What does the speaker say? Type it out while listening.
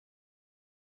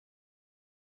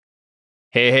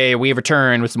Hey, we have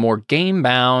returned with some more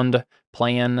Gamebound,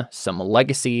 playing some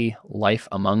Legacy Life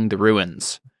Among the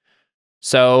Ruins.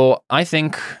 So I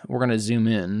think we're going to zoom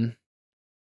in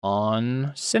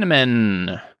on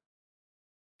Cinammon.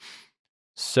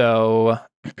 So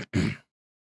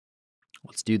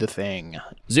let's do the thing.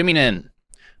 Zooming in.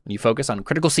 When you focus on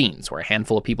critical scenes where a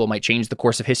handful of people might change the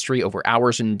course of history over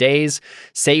hours and days,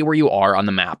 say where you are on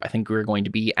the map. I think we're going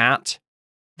to be at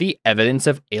the evidence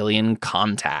of alien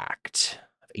contact.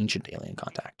 Ancient alien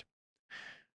contact.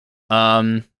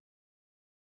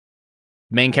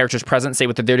 Main characters present say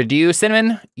what they're there to do.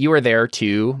 Cinammon, you are there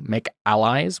to make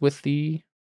allies with the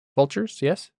vultures,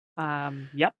 yes?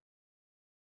 Yep.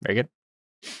 Very good.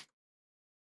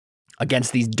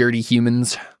 Against these dirty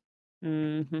humans.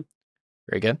 Mm-hmm.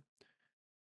 Very good.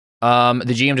 The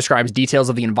GM describes details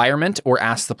of the environment or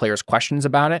asks the players questions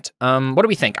about it. What do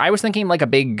we think? I was thinking like a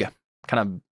big kind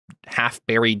of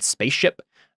half-buried spaceship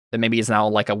that maybe is now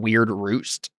like a weird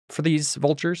roost for these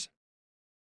vultures.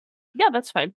 Yeah, that's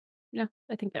fine. Yeah,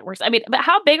 I think that works. I mean, but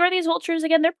how big are these vultures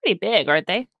again? They're pretty big, aren't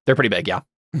they? They're pretty big, yeah.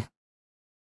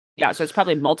 Yeah, so it's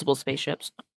probably multiple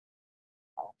spaceships.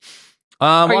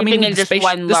 Well, I mean,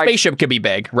 the spaceship could be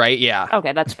big, right? Yeah.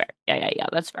 Okay, that's fair. Yeah,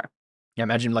 that's fair. Yeah,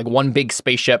 imagine like one big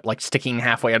spaceship like sticking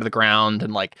halfway out of the ground,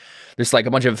 and like there's like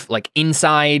a bunch of like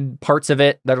inside parts of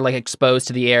it that are like exposed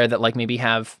to the air that like maybe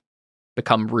have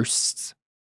become roosts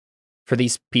for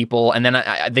these people, and then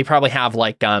they probably have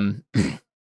like an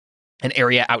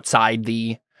area outside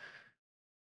the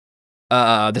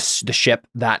ship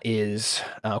that is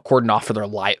cordoned off for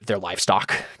their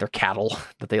livestock, their cattle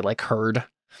that they like herd,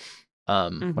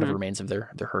 whatever remains of their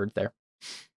herd there.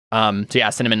 So yeah,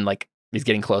 Cinammon like is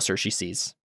getting closer. She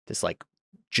sees this like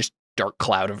just dark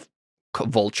cloud of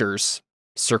vultures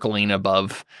circling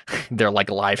above their like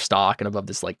livestock and above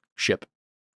this like ship.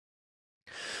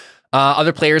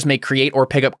 Other players may create or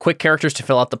pick up quick characters to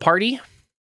fill out the party.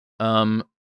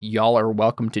 Y'all are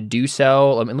welcome to do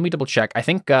so. Let me double check. I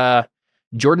think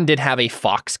Jordan did have a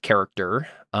fox character.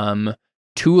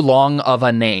 Too long of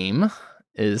a name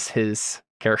is his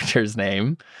character's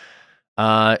name.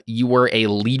 You were a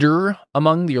leader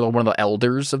you're one of the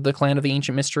elders of the clan of the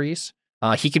ancient mysteries.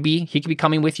 He could be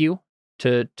coming with you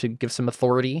to give some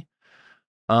authority.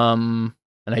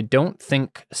 And I don't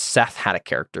think Seth had a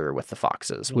character with the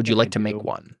foxes. Would you like to make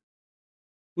one?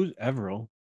 Who's Everil?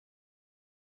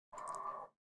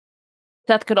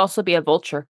 Seth could also be a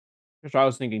vulture. That's what I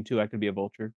was thinking too. I could be a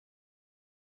vulture.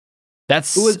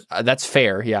 That's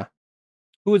fair. Yeah.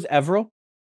 Who is Everil?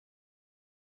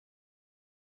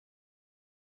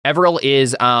 Everil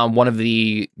is one of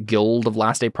the Guild of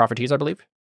Last Day Prophecies, I believe.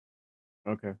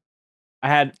 Okay. I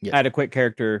had a quick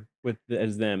character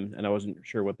as them, and I wasn't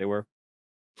sure what they were.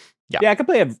 Yeah, I could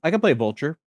play a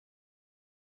vulture.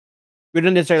 We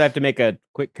don't necessarily have to make a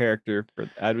quick character for.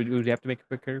 Would we have to make a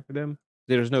quick character for them?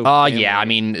 There's no. Yeah. I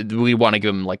mean, we want to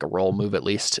give them like a role move at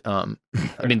least. I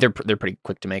mean, they're pretty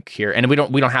quick to make here, and we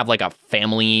don't have like a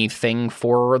family thing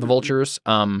for the vultures.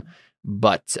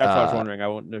 But that's what I was wondering. I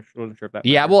wasn't sure if that.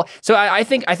 Yeah, well, so I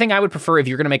think I would prefer if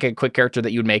you're gonna make a quick character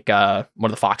that you would make one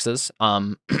of the foxes,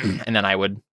 and then I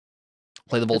would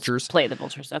play the vultures. Play the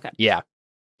vultures. Okay. Yeah,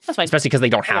 that's fine. Especially because they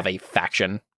don't have a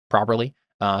faction properly.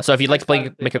 So if you'd like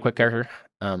to make a quick character,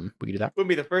 we could do that. Wouldn't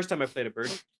be the first time I played a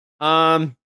bird.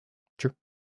 True.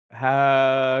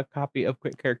 Copy of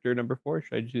quick character number 4.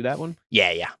 Should I do that one?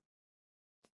 Yeah.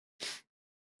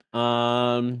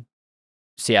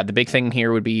 So yeah, the big thing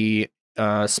here would be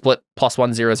split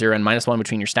 +1, 0, 0, and -1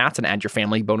 between your stats and add your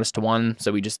family bonus to 1.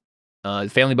 So we just the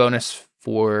family bonus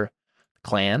for the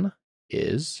clan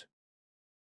is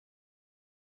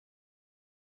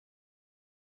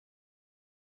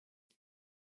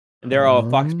and they're all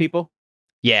fox people?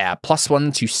 Yeah,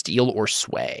 +1 to steal or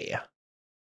sway.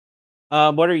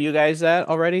 What are you guys at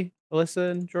already,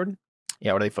 Alyssa and Jordan?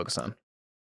 Yeah, what do they focus on?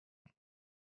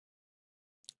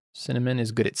 Cinammon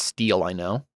is good at steal, I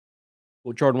know.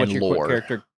 Well, Jordan, what's your quick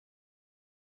character?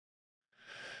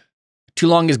 Too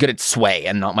Long is good at sway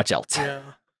and not much else.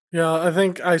 Yeah, I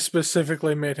think I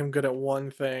specifically made him good at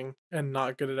one thing and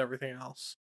not good at everything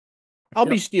else. I'll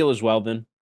be steal as well then.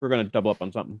 We're gonna double up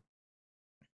on something.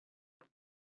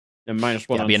 And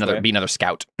 -1 on be another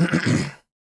scout.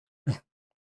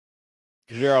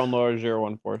 0 on lore, 0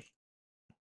 on force.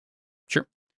 Sure.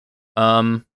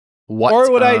 What?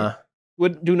 Or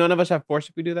would do none of us have force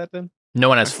if we do that then? No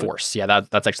one has force. Yeah,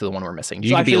 that's actually the one we're missing.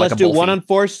 So actually, let's do 1 on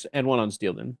force and 1 on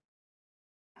steel then.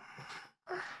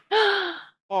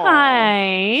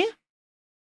 Hi.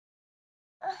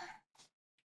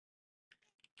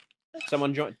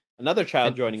 Someone join. Another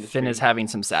child joining the Finn stream. is having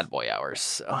some sad boy hours.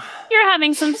 So. You're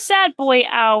having some sad boy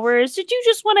hours. Did you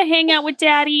just want to hang out with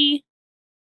Daddy?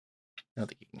 I don't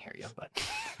think he can hear you, but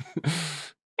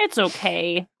It's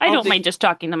okay. I don't mind just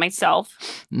talking to myself.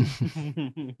 You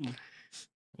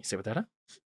say with that?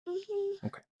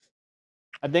 Okay.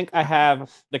 I think I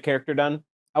have the character done.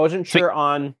 I wasn't sure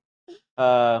on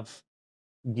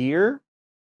gear.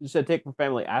 You said take from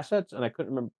family assets, and I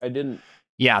couldn't remember. I didn't.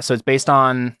 Yeah, so it's based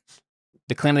on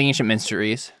the Clan of the Ancient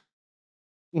Mysteries.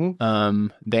 Mm-hmm.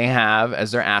 They have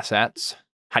as their assets: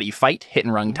 how do you fight, hit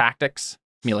and run tactics,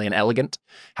 melee and elegant.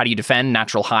 How do you defend,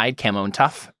 natural hide, camo and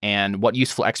tough. And what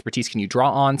useful expertise can you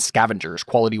draw on? Scavengers,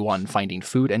 quality 1, finding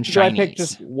food and shinies. Do I pick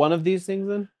just one of these things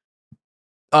then?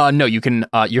 No, you can.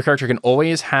 Your character can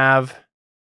always have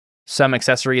some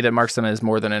accessory that marks them as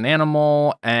more than an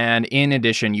animal, and in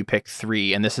addition, you pick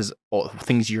 3, and this is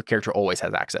things your character always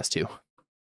has access to.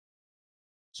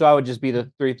 So I would just be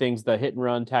the 3 things: the hit and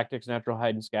run, tactics, natural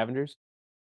hide, and scavengers.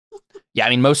 Yeah, I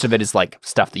mean, most of it is like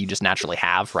stuff that you just naturally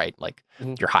have, right? Like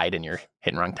your hide and your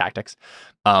hit and run tactics.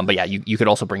 But yeah, you could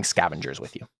also bring scavengers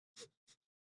with you.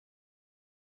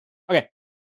 Okay,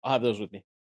 I'll have those with me.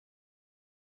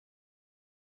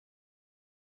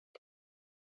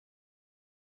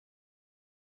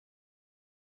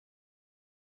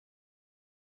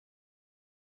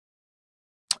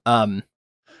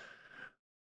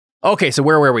 Okay, so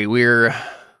where were we? We're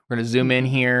gonna zoom in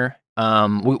here.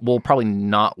 We'll probably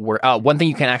not work. One thing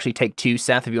you can actually take too,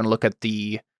 Seth, if you want to look at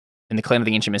in the Clan of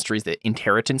the Ancient Mysteries, the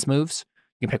inheritance moves.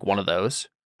 You can pick one of those.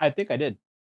 I think I did.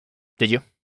 Did you?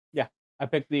 Yeah, I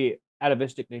picked the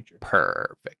atavistic nature.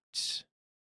 Perfect.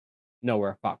 No, we're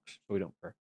a fox, so we don't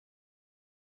fur.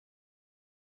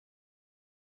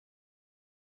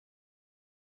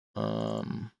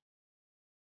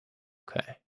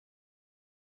 Okay.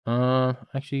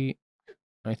 Actually,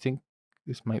 I think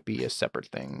this might be a separate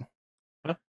thing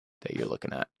that you're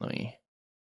looking at. Let me.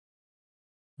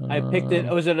 I picked it.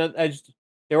 Was it?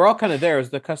 They were all kind of there.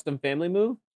 Was the custom family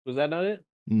move? Was that not it?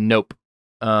 Nope.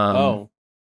 Oh.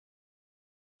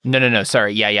 No.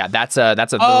 Sorry. Yeah. That's a.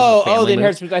 Oh, the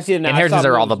inheritance. I see it now. Inheritance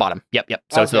are all the bottom. Yep. So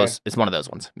Okay. it's those. It's one of those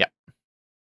ones. Yep.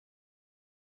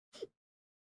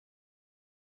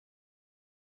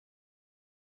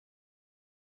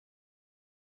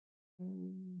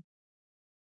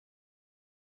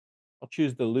 I'll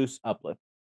choose the loose uplift.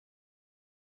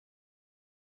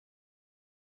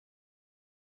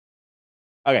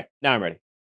 Okay, now I'm ready.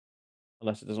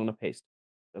 Unless it doesn't want to paste.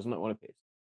 Does not want to paste.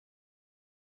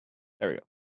 There we go.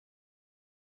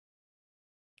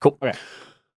 Cool. Okay.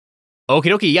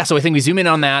 Okie dokie. Yeah, so I think we zoom in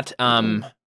on that.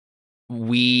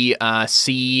 We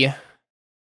see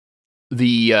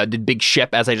the big ship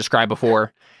as I described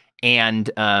before, and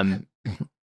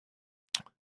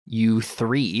you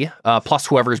 3 plus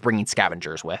whoever is bringing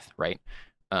scavengers with, right?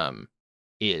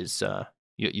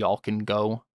 Y'all can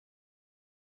go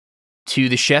to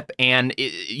the ship, and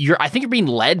I think you're being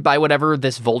led by whatever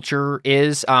this vulture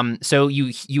is. So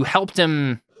you helped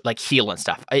him like heal and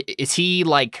stuff. Is he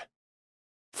like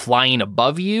flying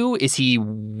above you? Is he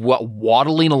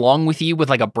waddling along with you with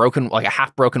like a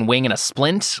half broken wing and a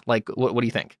splint? Like what do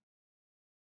you think?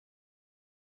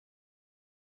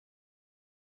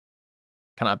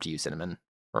 Kind of up to you, Cinammon,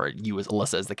 or you as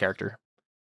Alyssa as the character.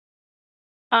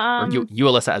 Or you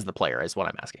Alyssa as the player is what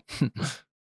I'm asking.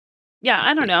 Yeah,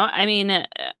 I don't know. I mean,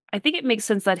 I think it makes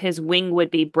sense that his wing would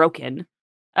be broken.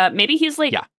 Maybe he's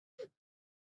like,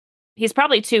 he's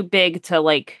probably too big to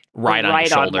like ride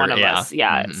on one of us.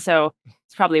 Yeah, so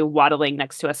it's probably waddling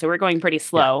next to us. So we're going pretty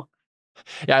slow.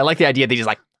 Yeah, I like the idea that he's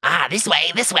like, this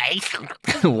way,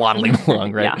 waddling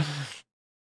along, right?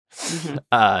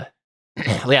 Yeah.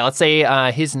 Yeah, let's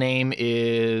say his name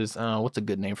is what's a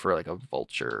good name for like a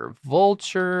vulture?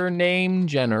 Vulture name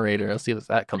generator. Let's see if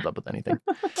that comes up with anything.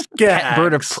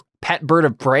 Pet bird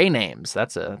of prey names.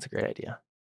 That's a great idea.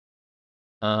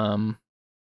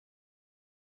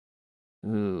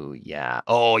 Ooh, yeah.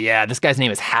 Oh yeah, this guy's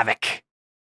name is Havock.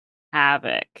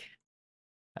 Havock.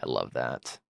 I love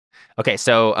that. Okay,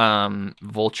 so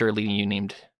vulture leading you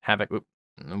named Havock with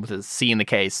a C in the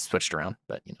case switched around,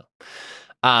 but you know.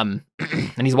 And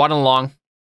he's waddling along,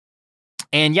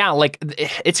 and yeah, like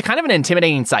it's kind of an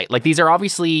intimidating sight. Like these are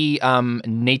obviously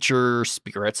nature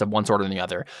spirits of one sort or the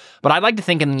other, but I'd like to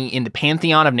think in the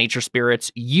pantheon of nature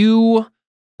spirits, your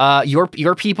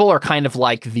people are kind of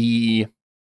like the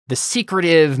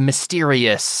secretive,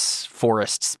 mysterious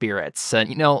forest spirits, and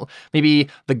you know, maybe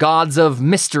the gods of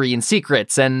mystery and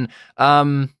secrets and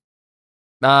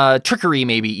trickery,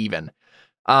 maybe even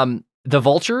the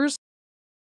vultures.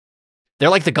 they're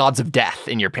like the gods of death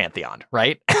in your pantheon,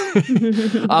 right?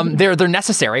 They're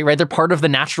necessary, right? They're part of the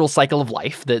natural cycle of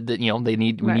life. That we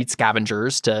need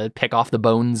scavengers to pick off the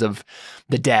bones of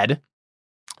the dead.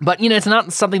 But it's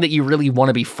not something that you really want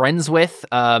to be friends with.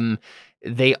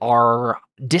 They are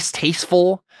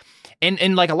distasteful.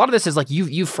 And like a lot of this is like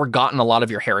you've forgotten a lot of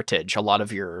your heritage, a lot of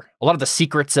the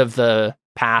secrets of the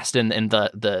past and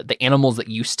the animals that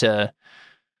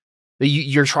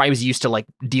your tribes used to like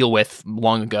deal with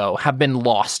long ago have been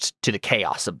lost to the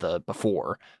chaos of the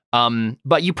before.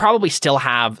 But you probably still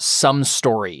have some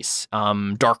stories,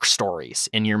 dark stories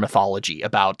in your mythology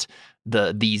about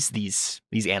these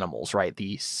animals, right?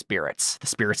 The spirits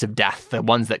of death, the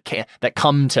ones that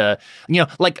come to,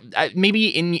 like maybe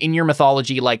in your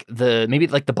mythology, like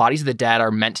the bodies of the dead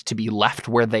are meant to be left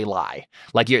where they lie.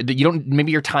 Like I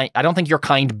don't think your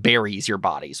kind buries your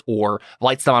bodies or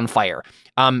lights them on fire.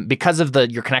 Because of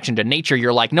your connection to nature,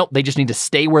 you're like, nope, they just need to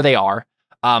stay where they are.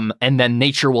 And then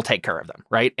nature will take care of them,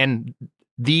 right? And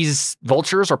these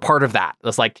vultures are part of that.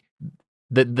 It's like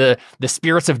the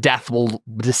spirits of death will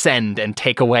descend and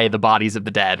take away the bodies of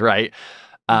the dead, right?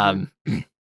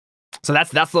 So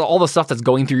that's all the stuff that's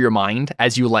going through your mind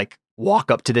as you like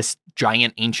walk up to this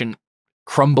giant, ancient,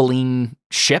 crumbling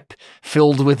ship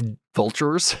filled with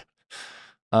vultures.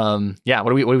 What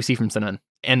do we see from Cinammon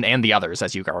and the others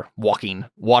as you are waddling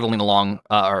along,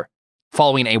 or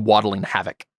following a waddling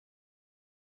Havock?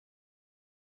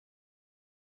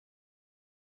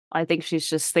 I think she's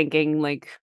just thinking like,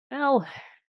 well,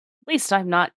 at least I'm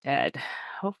not dead.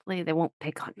 Hopefully they won't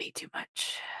pick on me too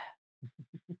much.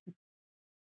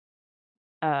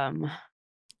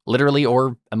 Literally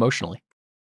or emotionally.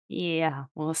 Yeah,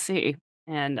 we'll see.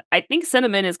 And I think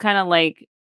Cinammon is kind of like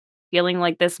feeling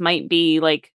like this might be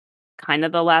like kind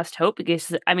of the last hope,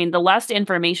 because I mean, the last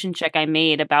information check I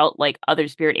made about like other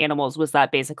spirit animals was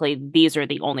that basically these are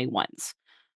the only ones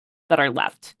that are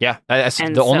left. Yeah,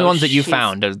 the only ones that you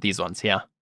found are these ones. Yeah,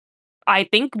 I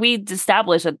think we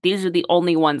established that these are the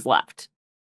only ones left.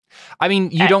 I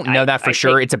mean, you don't know that for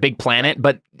sure. It's a big planet,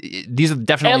 but these are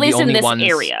definitely the only ones. At least in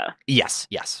this area. Yes,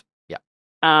 yeah.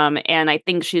 And I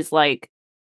think she's like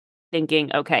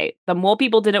thinking, okay, the mole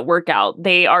people didn't work out.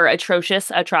 They are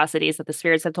atrocious atrocities that the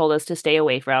spirits have told us to stay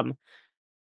away from.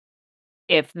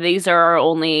 If these are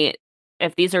truly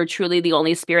the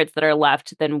only spirits that are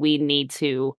left, then we need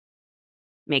to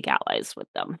make allies with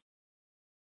them.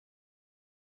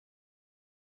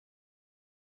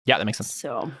 Yeah, that makes sense.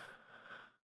 So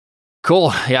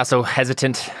cool. Yeah, so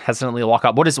hesitantly walk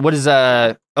up. What is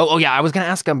I was gonna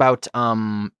ask about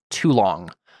too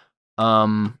long.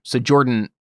 So Jordan,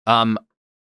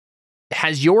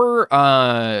 has your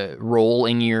role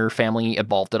in your family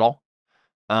evolved at all?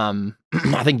 I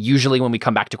think usually when we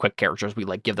come back to quick characters, we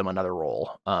like give them another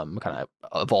role, kind of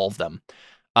evolve them.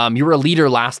 You were a leader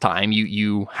last time.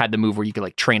 You had the move where you could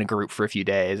like train a group for a few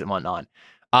days and whatnot.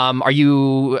 Have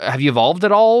you evolved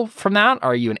at all from that?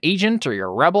 Are you an agent, or you're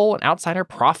a rebel, an outsider,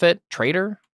 prophet,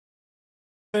 traitor?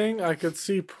 I could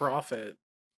see prophet.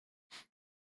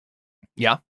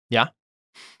 Yeah.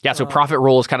 So prophet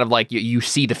role is kind of like you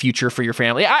see the future for your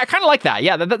family. I kind of like that.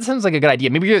 Yeah, that sounds like a good idea.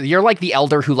 Maybe you're like the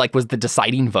elder who like was the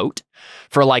deciding vote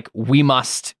for like, we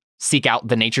must seek out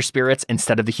the nature spirits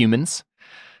instead of the humans.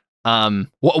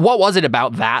 What was it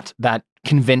about that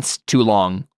convinced Too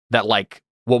Long that like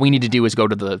what we need to do is go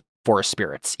to the forest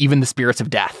spirits, even the spirits of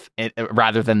death,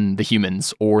 rather than the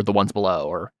humans or the ones below,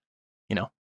 or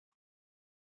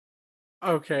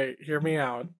Okay, hear me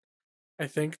out. I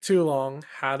think Too Long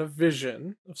had a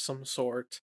vision of some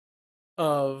sort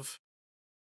of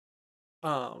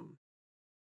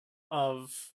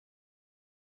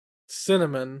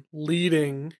Cinammon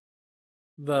leading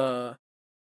the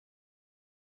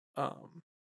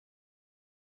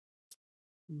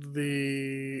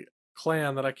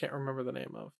clan that I can't remember the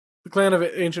name of. The clan of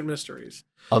Ancient Mysteries.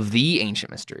 Of the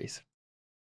Ancient Mysteries.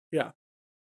 Yeah.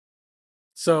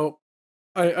 So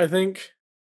I think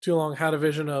Too Long had a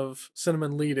vision of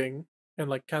Cinammon leading and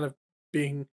like kind of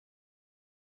being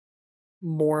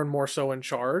more and more so in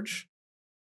charge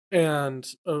and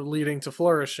leading to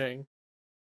flourishing.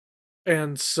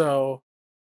 And so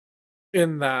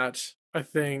in that, I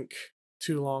think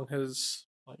Too Long has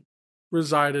like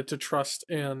resided to trust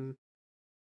in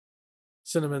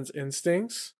Cinammon's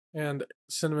instincts, and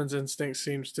Cinammon's instinct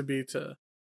seems to be to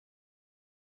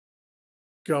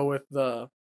go with the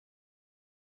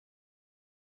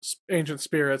ancient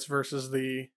spirits versus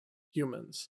the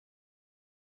humans.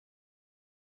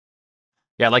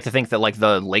 Yeah, I'd like to think that like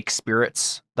the lake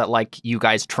spirits that like you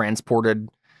guys transported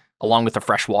along with the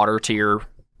fresh water to your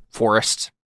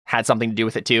forest had something to do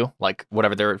with it too, like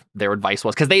whatever their advice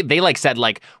was, because they like said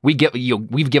like we've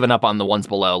given up on the ones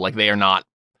below, like they're not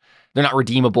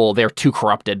redeemable, they're too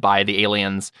corrupted by the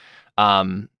aliens.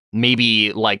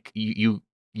 Maybe like you're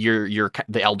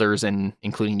the elders and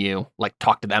including you like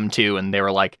talk to them too, and they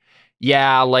were like,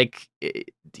 yeah, like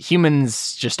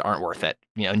humans just aren't worth it,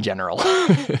 in general.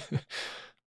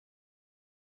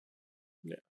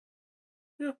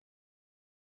 Yeah.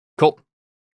 Cool.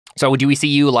 So do we see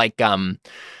you like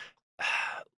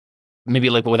maybe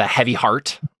like with a heavy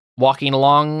heart walking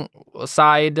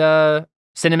alongside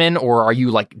Cinammon, or are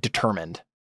you like determined?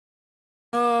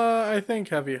 I think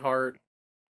heavy heart.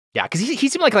 Yeah, because he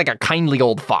seemed like a kindly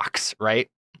old fox, right?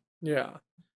 Yeah.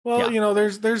 Well,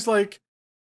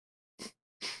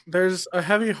 there's a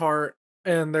heavy heart,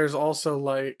 and there's also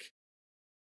like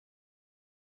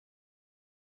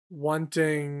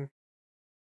wanting,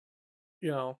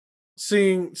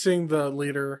 seeing the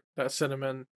leader that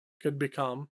Cinammon could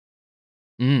become.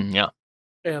 Yeah.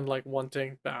 And like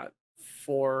wanting that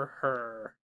for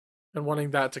her, and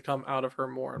wanting that to come out of her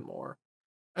more and more.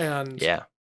 And yeah,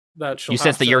 that you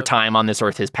sense that your time on this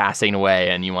earth is passing away,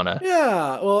 and you want to.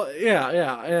 Yeah. Well,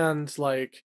 yeah, and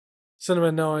like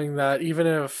Cinammon knowing that even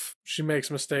if she makes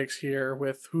mistakes here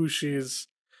with who she's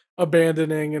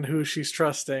abandoning and who she's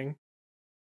trusting,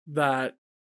 that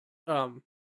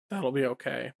that'll be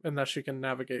okay, and that she can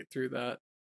navigate through that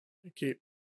and keep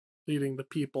leading the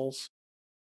peoples.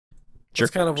 Sure,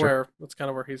 that's kind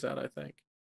of where he's at, I think.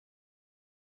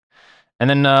 And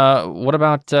then what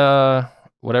about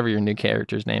whatever your new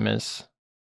character's name is?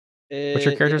 What's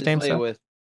your character's name?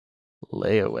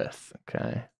 Leowith.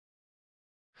 Okay.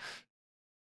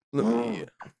 Let me.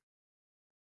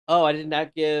 Oh, I did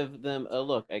not give them a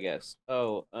look, I guess.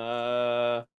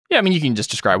 Yeah, I mean, you can just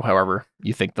describe however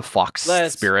you think the fox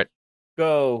spirit.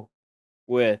 Go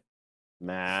with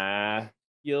masculine,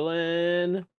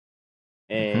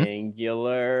 angular,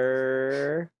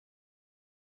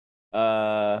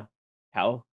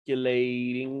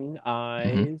 calculating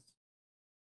eyes,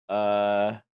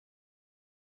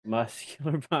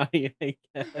 muscular body, I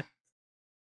guess.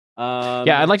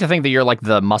 Yeah, I'd like to think that you're like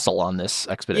the muscle on this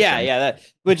expedition. Yeah, that,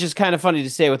 which is kind of funny to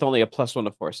say with only a +1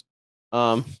 to force.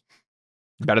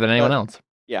 Better than anyone else.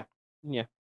 Yeah.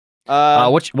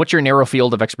 What's your narrow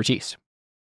field of expertise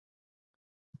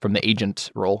from the agent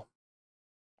role?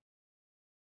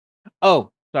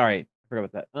 Oh, sorry, I forgot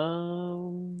about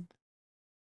that.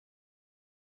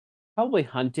 Probably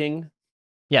hunting.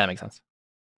 Yeah, that makes sense.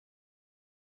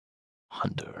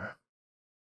 Hunter.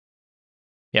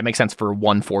 Yeah, it makes sense for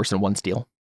 1 force and 1 steel.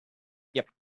 Yep.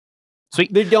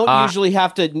 Sweet. They don't usually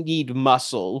have to need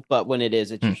muscle, but when it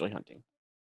is, it's usually hunting.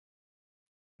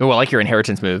 Oh, I like your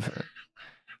inheritance move.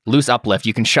 Loose uplift.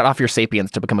 You can shut off your sapience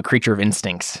to become a creature of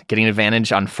instincts, getting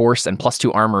advantage on force and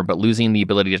 +2 armor, but losing the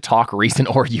ability to talk, reason,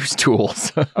 or use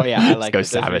tools. Oh yeah, I like go it.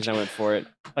 savage. I went for it.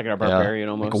 Like a barbarian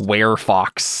almost. Like a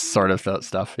werefox sort of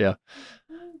stuff. Yeah.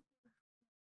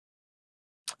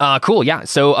 Cool. Yeah.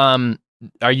 So,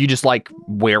 are you just like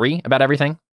wary about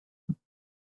everything?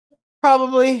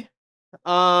 Probably.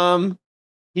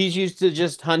 He's used to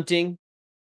just hunting.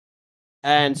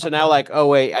 And so now like, oh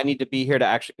wait, I need to be here to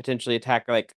actually potentially attack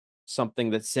like something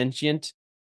that's sentient.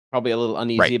 Probably a little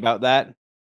uneasy about that.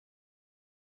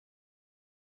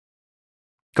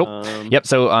 Cool. Yep.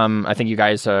 So I think you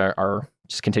guys are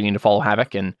just continuing to follow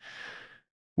Havoc, and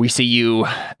we see you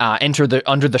enter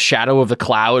under the shadow of the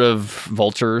cloud of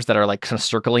vultures that are like kind of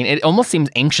circling. It almost seems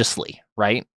anxiously,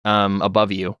 right?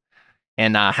 Above you.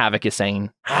 And Havoc is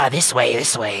saying, this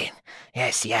way.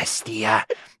 Yes.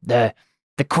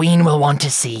 The queen will want to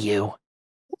see you.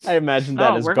 I imagine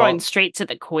that as we're going straight to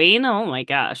the queen? Oh my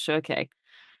gosh. Okay.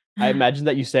 I imagine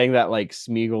that you saying that like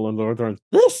Smeagol and Lord Thorns.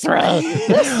 This way.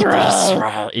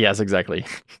 Yes, exactly.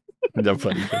 That's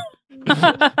funny.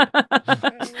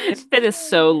 Finn is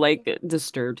so like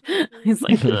disturbed. He's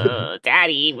like,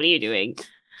 Daddy, what are you doing?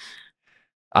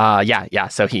 Yeah.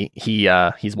 So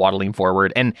he's waddling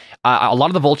forward, and a lot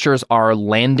of the vultures are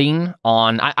landing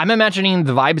on. I'm imagining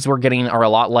the vibes we're getting are a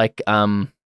lot like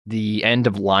the end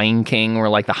of Lion King, where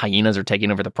like the hyenas are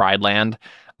taking over the Pride Land.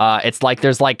 It's like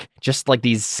there's like just like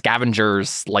these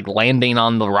scavengers like landing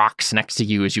on the rocks next to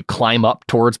you as you climb up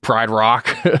towards Pride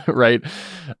Rock, right?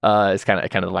 It's kind of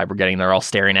the vibe we're getting. They're all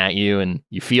staring at you, and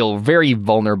you feel very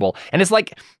vulnerable. And it's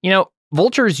like,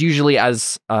 vultures usually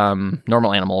as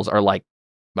normal animals are like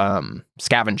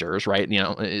scavengers, right?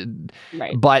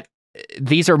 Right. But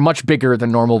these are much bigger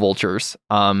than normal vultures.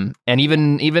 And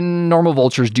even normal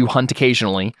vultures do hunt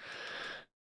occasionally.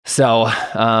 So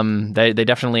they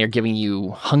definitely are giving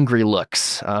you hungry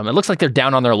looks. It looks like they're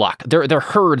down on their luck. Their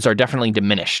herds are definitely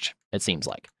diminished, it seems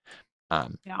like.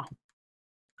 Yeah.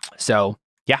 So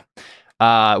yeah,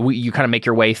 you kind of make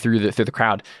your way through the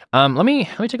crowd. Let me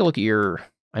take a look at your.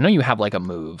 I know you have like a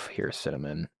move here,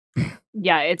 Cinammon.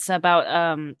 Yeah, it's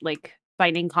about like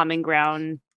finding common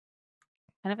ground,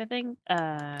 kind of a thing.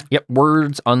 Yep,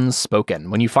 words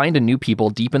unspoken. When you find a new people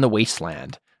deep in the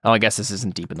wasteland. Oh, I guess this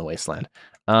isn't deep in the wasteland.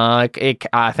 I think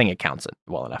it counts it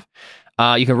well enough.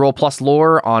 You can roll plus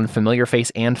lore on familiar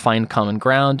face and find common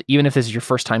ground, even if this is your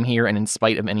first time here and in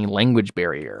spite of any language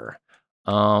barrier.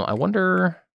 I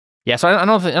wonder. Yeah, so I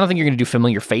don't think you're gonna do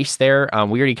familiar face there.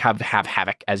 We already have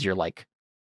Havoc as your like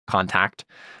contact.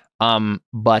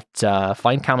 But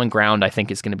find common ground, I think,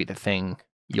 is gonna be the thing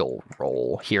you'll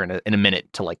roll here in a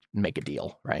minute to like make a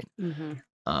deal, right?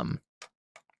 Mm-hmm.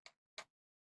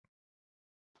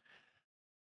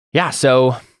 Yeah,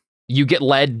 so you get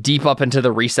led deep up into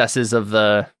the recesses of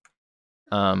the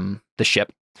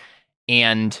ship,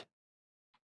 and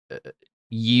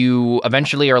you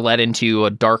eventually are led into a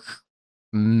dark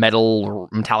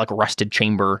metallic rusted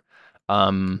chamber.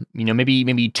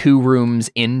 Maybe 2 rooms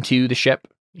into the ship.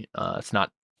 It's not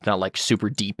like super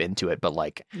deep into it, but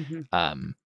like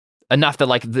enough that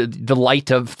like the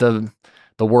light of the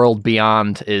world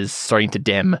beyond is starting to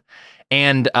dim.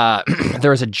 And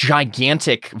there is a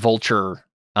gigantic vulture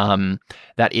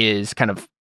that is kind of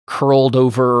curled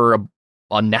over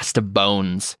a nest of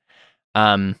bones.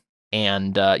 You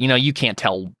can't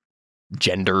tell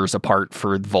genders apart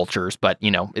for vultures, but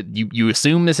you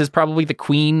assume this is probably the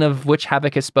queen of which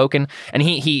Havoc has spoken. And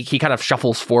he kind of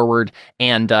shuffles forward,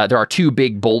 and there are 2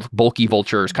 big bulky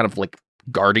vultures kind of like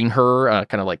guarding her,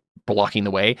 kind of like blocking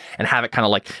the way, and Havoc kind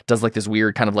of like does like this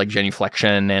weird kind of like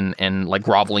genuflection and like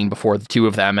groveling before the 2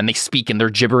 of them, and they speak in their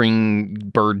gibbering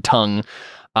bird tongue,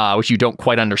 which you don't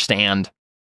quite understand.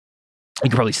 You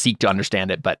can probably seek to understand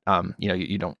it, but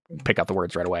you don't pick up the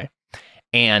words right away.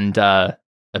 And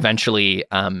eventually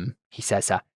he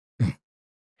says,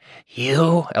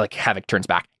 you, like Havoc turns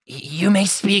back, you may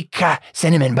speak,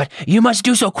 Cinammon, but you must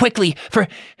do so quickly, for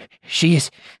she is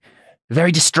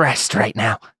very distressed right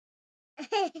now.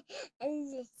 Ben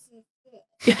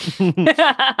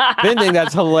think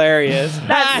that's hilarious.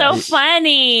 That's so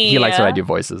funny. He likes when I do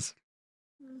voices.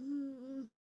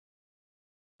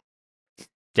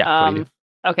 Yeah. What do you do?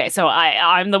 Okay, so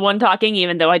I'm the one talking,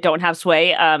 even though I don't have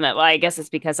sway. I guess it's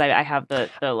because I have the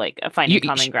like finding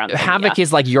common ground thing. Havoc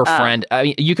is like your friend. I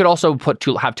mean, you could also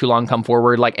have Too Long come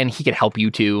forward, like, and he could help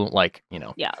you too, like,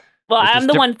 Yeah. Well, I'm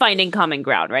the one finding common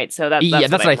ground, right? So that's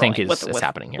what I think is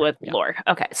happening here with lore.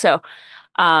 Okay, so,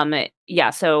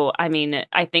 So I mean,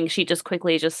 I think she just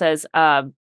quickly just says,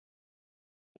 "Oh,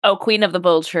 Queen of the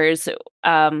Vultures,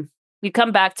 we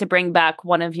come back to bring back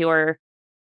one of your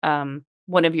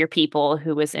people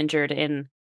who was injured in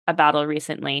a battle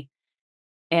recently,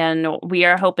 and we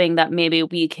are hoping that maybe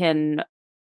we can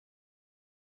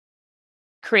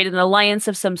create an alliance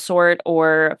of some sort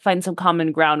or find some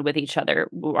common ground with each other.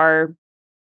 Our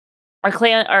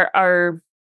clans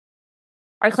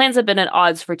have been at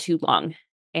odds for too long,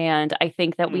 and I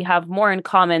think that we have more in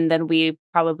common than we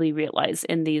probably realize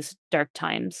in these dark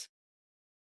times."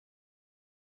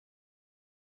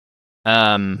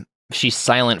 She's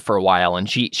silent for a while, and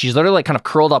she's literally like kind of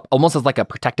curled up almost as like a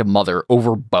protective mother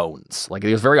over bones. Like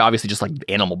it was very obviously just like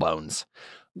animal bones,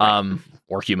 right.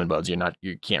 Or human bones. You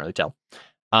can't really tell.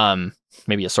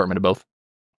 Maybe assortment of both.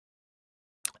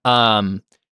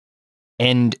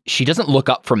 And she doesn't look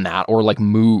up from that or like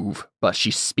move, but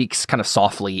she speaks kind of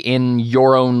softly in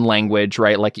your own language,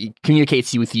 right? Like it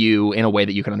communicates with you in a way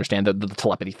that you can understand, the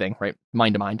telepathy thing, right?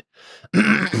 Mind to mind.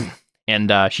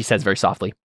 And she says very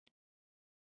softly,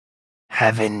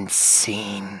 "Haven't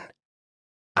seen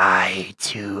eye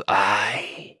to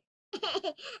eye."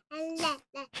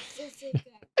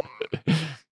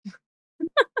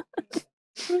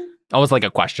 Almost like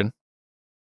a question.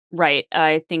 Right.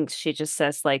 I think she just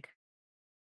says like,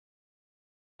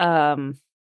 well,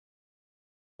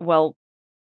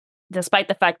 despite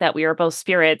the fact that we are both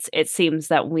spirits, it seems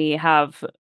that we have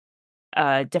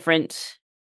had different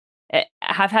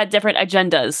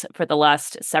agendas for the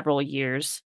last several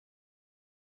years.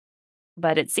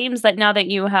 But it seems that now that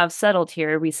you have settled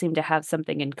here, we seem to have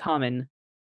something in common.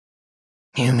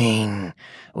 You mean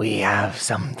we have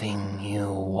something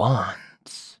you want?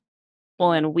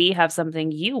 Well, and we have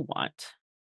something you want.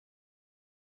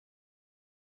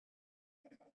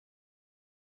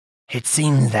 It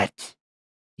seems that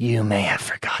you may have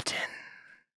forgotten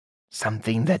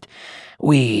something that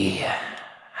we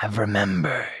have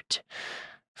remembered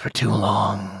for too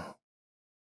long.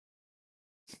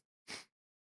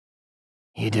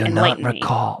 You do not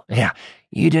recall. Yeah,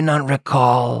 you do not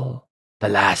recall the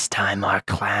last time our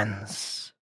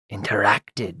clans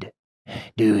interacted,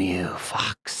 do you,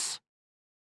 Fox?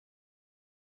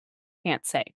 Can't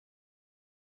say.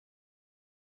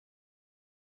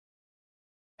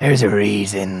 There's a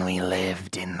reason we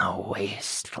lived in the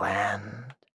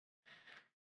wasteland.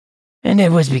 And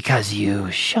it was because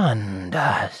you shunned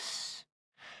us,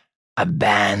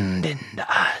 abandoned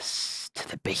us to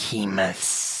the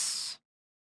behemoths,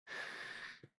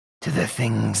 to the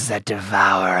things that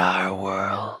devour our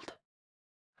world.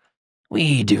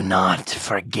 We do not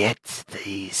forget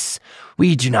these.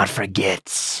 We do not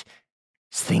forget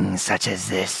things such as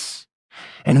this.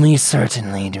 And we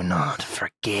certainly do not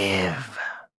forgive.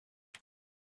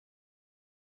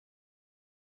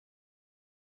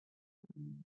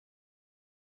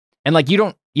 And like you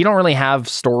don't really have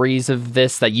stories of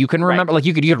this that you can remember. Right. Like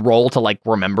you could roll to like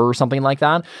remember or something like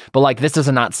that. But like this does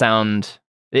not sound.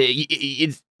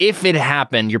 It's if it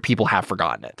happened, your people have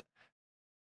forgotten it.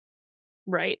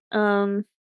 Right. There's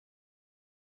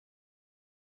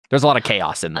a lot of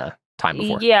chaos in the time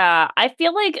before. Yeah, I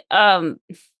feel like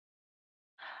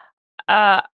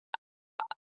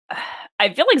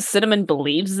I feel like Cinammon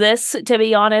believes this, to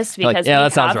be honest, because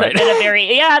that sounds right.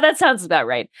 That sounds about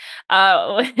right.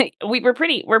 We're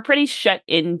pretty shut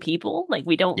in people. Like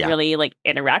we don't really like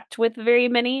interact with very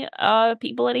many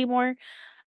people anymore.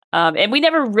 And we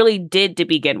never really did to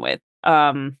begin with.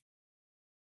 For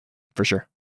sure.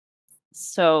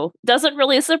 So doesn't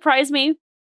really surprise me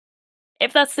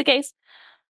if that's the case.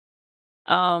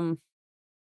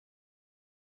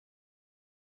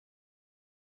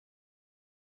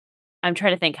 I'm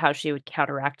trying to think how she would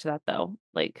counteract that, though.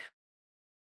 Like,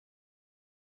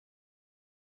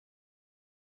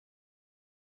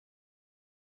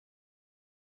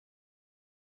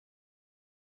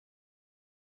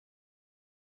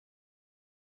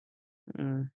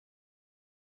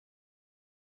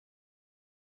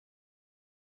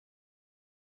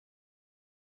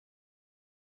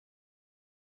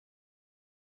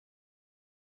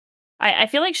 I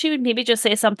feel like she would maybe just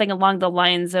say something along the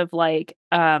lines of like,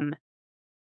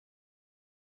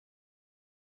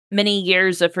 many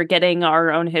years of forgetting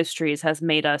our own histories has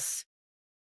made us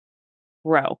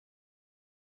grow.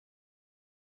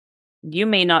 You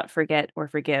may not forget or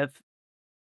forgive,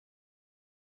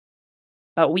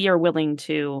 but we are willing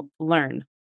to learn.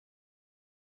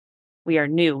 We are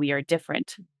new. We are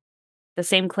different. The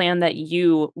same clan that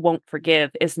you won't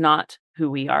forgive is not who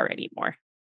we are anymore.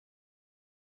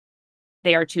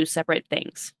 They are two separate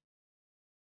things.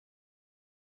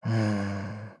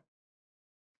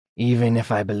 Even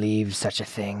if I believe such a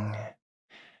thing,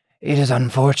 it is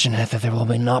unfortunate that there will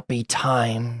not be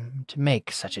time to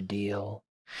make such a deal,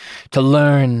 to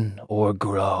learn or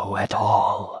grow at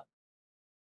all.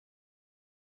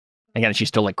 Again, she's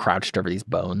still like crouched over these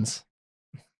bones.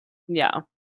 Yeah.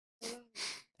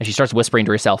 And she starts whispering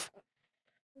to herself.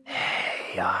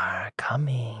 They are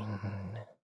coming.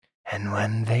 And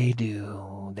when they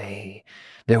do,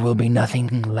 there will be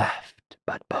nothing left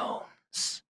but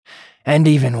bones. And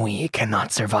even we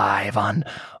cannot survive on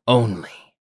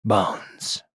only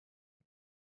bones.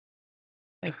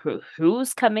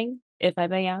 Who's coming, if I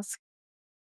may ask?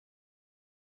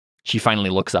 She finally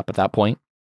looks up at that point,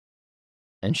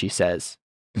 and she says,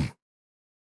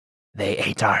 They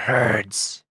ate our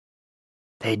herds.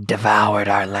 They devoured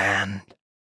our land.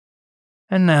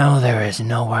 And now there is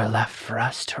nowhere left for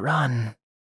us to run.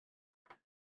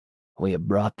 We have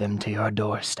brought them to your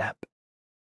doorstep.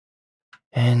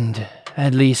 And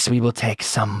at least we will take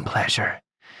some pleasure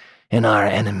in our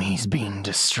enemies being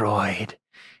destroyed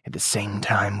at the same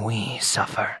time we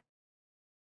suffer.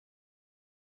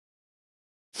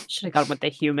 Should have gone with the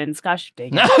humans. Gosh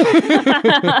dang. And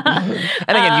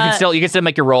again, you can still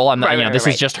make your roll. I'm not, this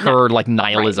is just her like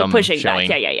nihilism pushing showing.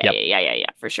 back. Yeah,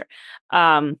 for sure.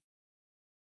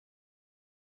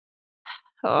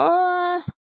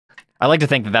 I like to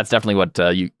think that that's definitely what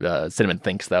Cinammon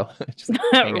thinks, though.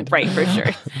 Right, for sure.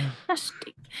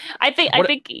 I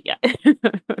think, yeah.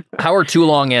 How are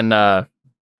Tulong and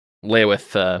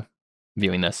Leowith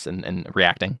viewing this and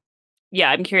reacting? Yeah,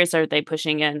 I'm curious. Are they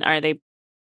pushing in? Are they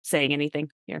saying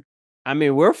anything here? I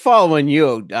mean, we're following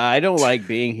you. I don't like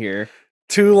being here.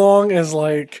 Tulong is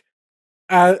like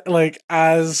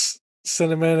as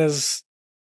Cinammon is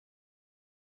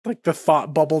like the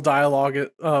thought bubble dialogue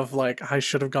of like I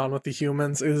should have gone with the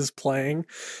humans is playing.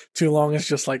 Tulong is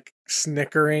just like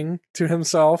snickering to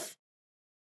himself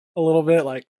a little bit,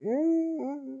 like.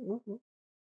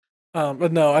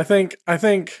 But no, I think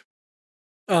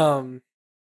Tulong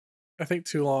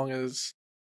is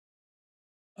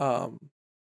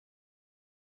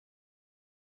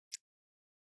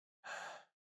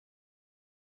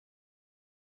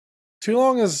Too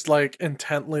Long is like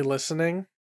intently listening.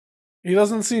 He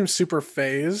doesn't seem super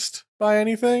phased by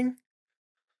anything.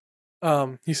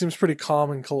 He seems pretty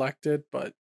calm and collected,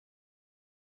 but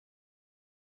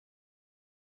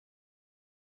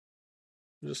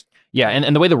just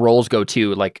and the way the rolls go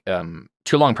too, like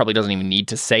Too Long probably doesn't even need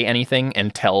to say anything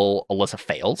until Alyssa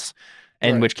fails,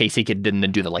 in which case he could then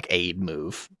do the like aid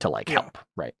move to like help,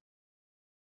 right?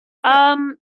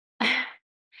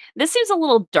 This seems a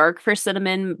little dark for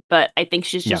Cinammon, but I think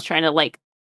she's just trying to like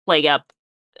play up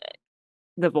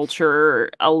the vulture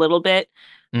a little bit.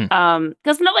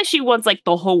 Because not like she wants like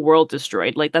the whole world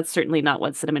destroyed. Like that's certainly not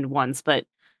what Cinammon wants. But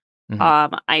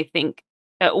I think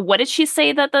what did she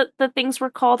say that the things were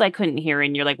called? I couldn't hear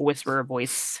in your like whisperer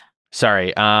voice.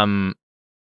 Sorry. I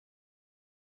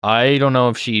don't know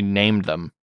if she named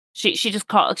them. She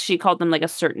called them like a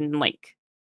certain like.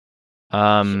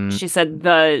 She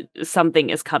said something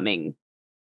is coming.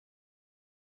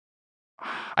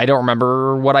 I don't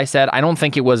remember what I said. I don't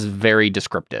think it was very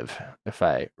descriptive, if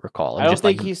I recall. I don't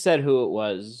think he said who it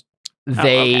was.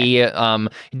 They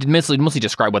mostly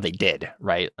describe what they did,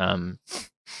 right?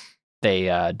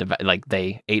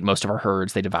 They ate most of our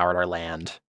herds. They devoured our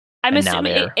land. I'm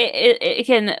assuming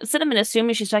can Cinammon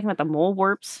assuming she's talking about the mole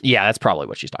warps? Yeah, that's probably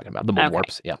what she's talking about. The mole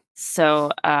warps. Yeah.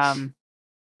 So I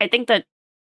think that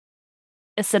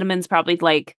Cinammon's probably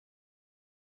like,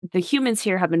 the humans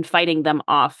here have been fighting them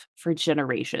off for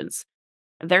generations.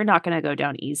 They're not going to go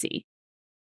down easy.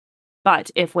 But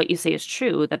if what you say is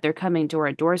true, that they're coming to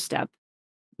our doorstep,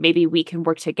 maybe we can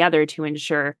work together to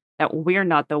ensure that we're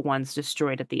not the ones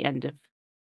destroyed at the end of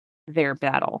their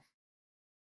battle.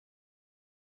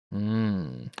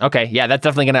 Okay, yeah, that's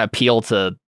definitely going to appeal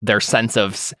to their sense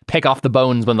of pick off the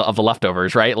bones of the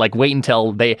leftovers, right? Like wait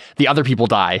until the other people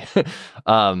die.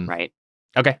 Right.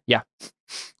 Okay, yeah.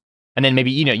 And then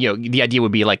maybe, the idea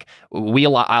would be like, we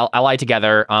ally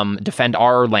together, defend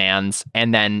our lands,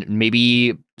 and then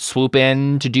maybe swoop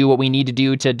in to do what we need to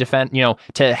do to defend,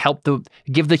 to help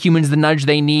give the humans the nudge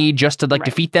they need just to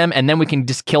defeat them, and then we can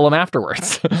just kill them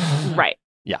afterwards. Right.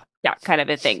 Yeah. Yeah, kind of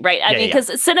a thing, right? I mean, because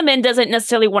Cinammon doesn't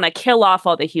necessarily want to kill off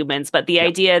all the humans, but the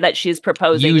idea that she's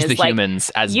proposing is like,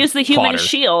 use the human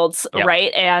shields,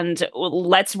 right? And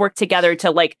let's work together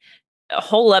to like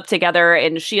hole up together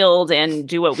and shield and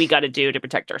do what we got to do to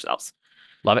protect ourselves.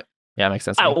 Love it. Yeah, makes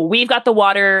sense. We've got the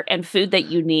water and food that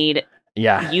you need.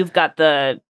 Yeah. You've got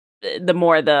the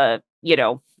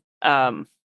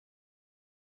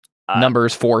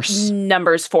numbers force,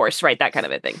 right? That kind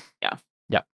of a thing. Yeah.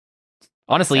 Yeah.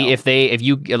 Honestly, if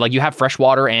you have fresh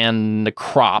water and the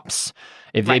crops,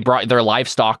 if they brought their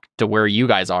livestock to where you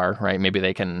guys are, right? Maybe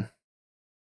they can,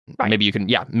 maybe you can,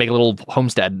 make a little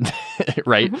homestead,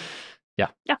 right? Mm-hmm.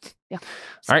 Yeah. All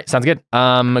right, sounds good. Go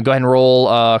ahead and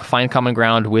roll find common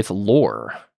ground with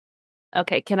lore.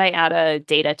 Okay, can I add a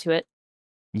data to it?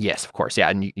 Yes, of course. Yeah,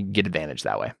 and you get advantage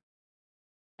that way.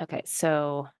 Okay,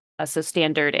 so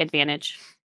standard advantage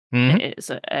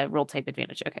is a roll type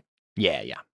advantage. Okay.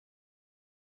 Yeah.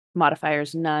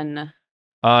 Modifiers none.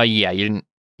 Yeah, you didn't.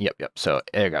 Yep. So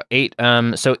there you go. 8.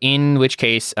 So in which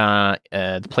case,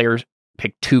 the players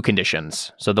pick 2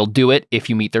 conditions. So they'll do it if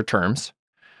you meet their terms.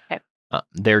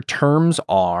 Their terms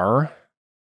are...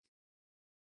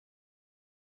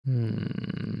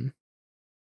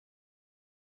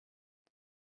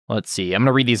 Let's see. I'm going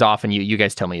to read these off, and you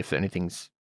guys tell me if anything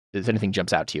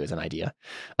jumps out to you as an idea.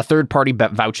 A third party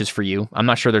vouches for you. I'm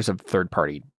not sure there's a third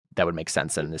party that would make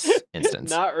sense in this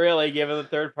instance. Not really, given the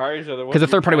third parties are the ones. Because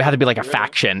the third party would have to be like a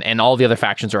faction, and all the other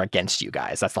factions are against you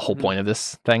guys. That's the whole point of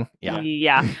this thing.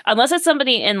 Yeah. Unless it's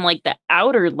somebody in like the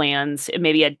outer lands, it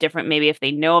may be maybe if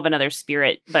they know of another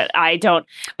spirit, but I don't.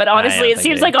 But honestly, it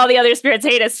seems like all the other spirits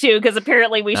hate us too, because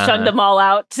apparently we shunned them all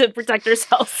out to protect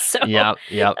ourselves. So Yep.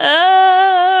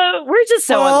 We're just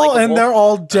so unlikable. And they're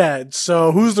all dead.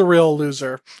 So who's the real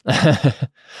loser?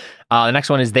 The next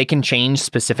one is they can change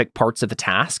specific parts of the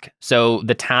task. So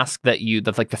the task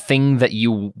that's like the thing that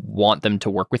you want them to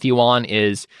work with you on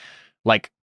is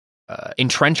like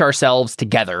entrench ourselves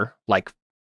together, like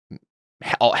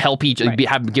help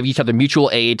give each other mutual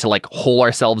aid to like hole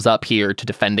ourselves up here to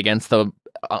defend against the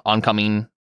oncoming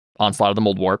onslaught of the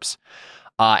mold warps,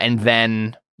 and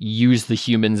then use the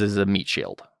humans as a meat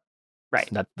shield. Right.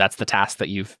 That's the task that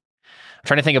I'm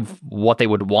trying to think of what they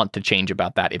would want to change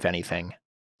about that, if anything.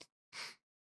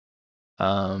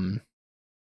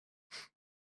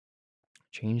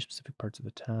 Change specific parts of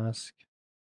the task.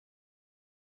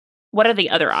 What are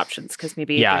the other options? Because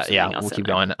maybe we'll keep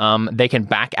going. They can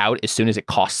back out as soon as it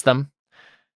costs them.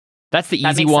 That's the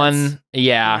easy one. Sense.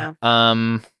 Yeah.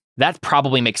 That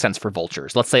probably makes sense for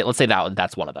vultures. Let's say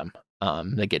that's one of them.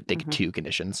 They get 2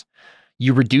 conditions.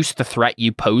 You reduce the threat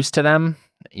you pose to them.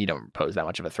 You don't pose that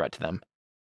much of a threat to them.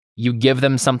 You give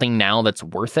them something now that's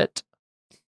worth it.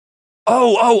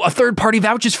 Oh, a third party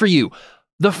vouches for you.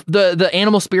 The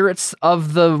animal spirits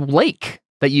of the lake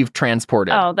that you've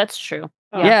transported. Oh, that's true.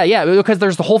 Yeah, because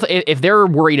there's the whole if they're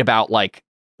worried about like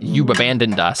you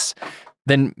abandoned us,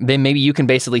 then maybe you can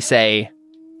basically say,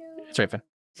 sorry, Finn.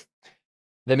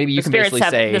 Then maybe you can basically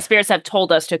say the spirits have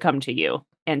told us to come to you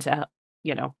and to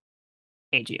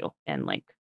aid you, and like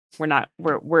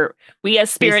we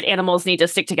as spirit animals need to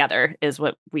stick together is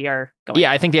what we are going.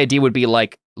 Yeah, I think the idea would be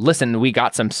like, listen, we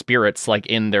got some spirits like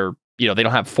in their, they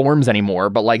don't have forms anymore,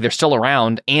 but like they're still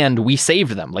around and we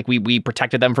saved them. Like we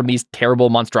protected them from these terrible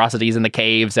monstrosities in the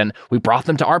caves and we brought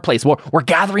them to our place. We're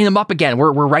gathering them up again.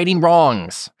 We're righting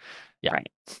wrongs. Yeah. Right.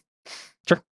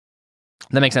 Sure.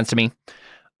 That makes sense to me.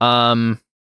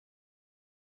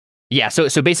 Yeah,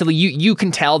 so basically you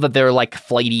can tell that they're like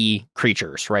flighty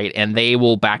creatures, right? And they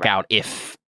will back out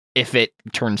if it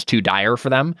turns too dire for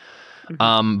them.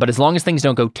 But as long as things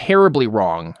don't go terribly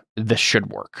wrong, this should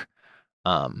work.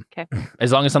 Okay.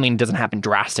 As long as something doesn't happen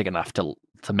drastic enough to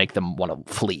make them want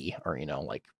to flee or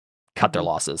like cut their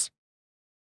losses.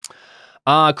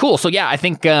 Cool. So yeah, I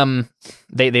think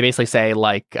they basically say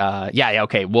like yeah,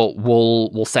 okay,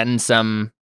 we'll send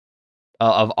some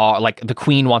of like the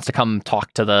queen wants to come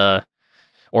talk to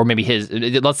or maybe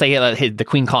let's say the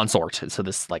queen consort. So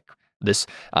this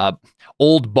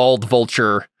old bald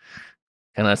vulture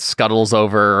kind of scuttles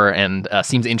over and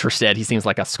seems interested. He seems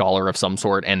like a scholar of some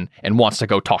sort and wants to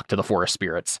go talk to the forest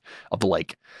spirits of the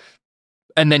lake.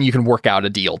 And then you can work out a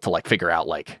deal to like figure out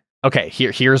like, okay,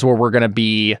 here's where we're gonna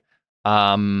be.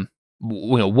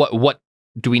 What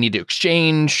do we need to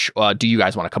exchange? Do you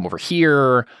guys want to come over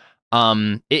here? Are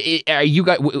you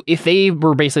guys, if they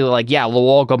were basically like, yeah, we'll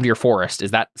all go to your forest,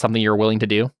 is that something you're willing to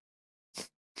do?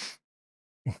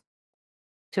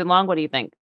 Too long? What do you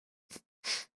think?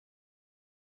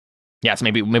 Yeah, so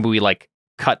maybe we like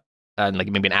cut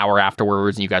like maybe an hour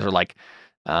afterwards, and you guys are like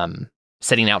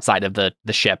sitting outside of the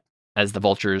ship as the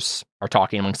vultures are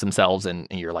talking amongst themselves, and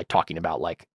you're like talking about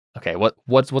like, okay,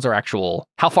 what's our actual,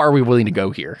 how far are we willing to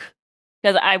go here?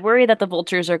 Because I worry that the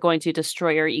vultures are going to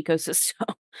destroy our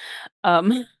ecosystem.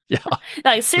 Yeah,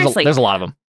 like seriously, there's a lot of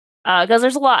them. Because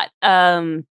there's a lot.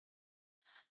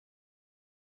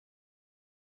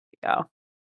 Yeah.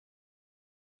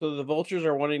 So the vultures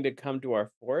are wanting to come to our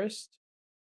forest?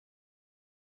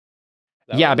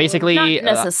 Yeah, basically. Not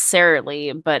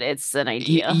necessarily, but it's an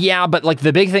idea. Yeah, but like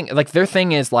the big thing, like their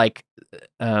thing is like,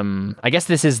 I guess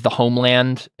this is the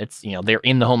homeland. It's, they're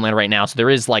in the homeland right now. So there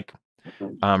is like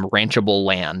ranchable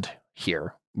land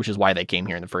here, which is why they came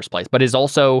here in the first place. But is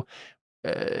also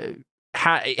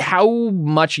how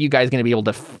much are you guys going to be able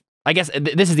to, I guess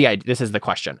this is the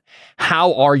question.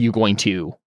 How are you going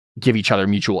to give each other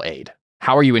mutual aid?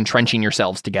 How are you entrenching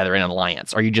yourselves together in an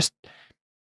alliance? Are you just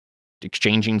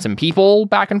exchanging some people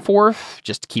back and forth,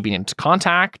 just keeping in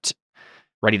contact,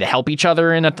 ready to help each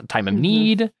other in a time of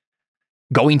need,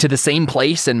 going to the same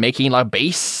place and making a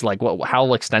base? Like,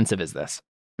 how extensive is this?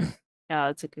 Yeah,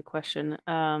 that's a good question.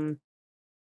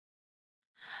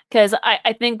 Because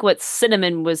I think what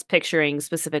Cinammon was picturing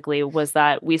specifically was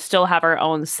that we still have our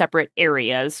own separate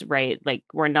areas, right? Like,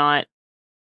 we're not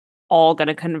all going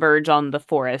to converge on the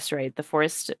forest, right? The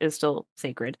forest is still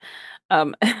sacred.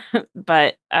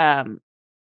 But I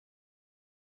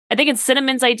think in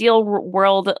Cinammon's ideal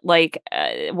world, like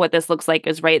what this looks like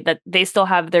is, right, that they still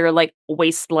have their like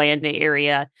wasteland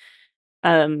area.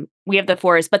 We have the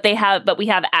forest, but we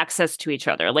have access to each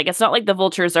other. Like, it's not like the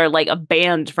vultures are like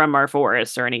banned from our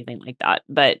forest or anything like that,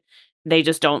 but they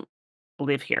just don't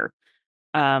live here.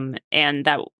 And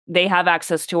that they have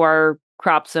access to our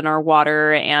crops and our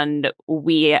water, and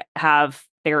we have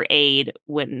their aid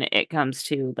when it comes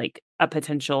to like a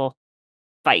potential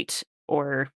fight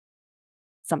or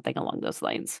something along those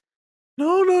lines.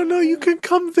 No, you can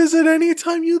come visit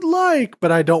anytime you'd like,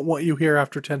 but I don't want you here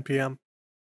after 10 p.m.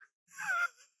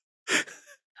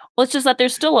 Well, it's just that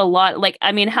there's still a lot. Like,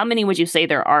 I mean, how many would you say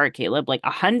there are, Caleb? Like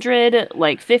 100,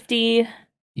 like 50?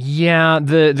 Yeah,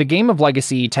 the Game of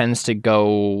Legacy tends to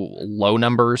go low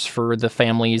numbers for the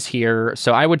families here.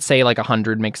 So I would say like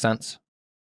 100 makes sense.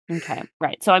 Okay,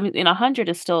 right. So I mean, 100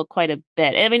 is still quite a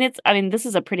bit. I mean, this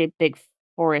is a pretty big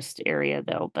forest area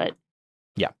though, but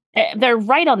yeah. They're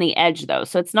right on the edge though.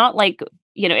 So it's not like,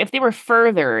 if they were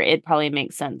further, it probably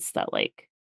makes sense that like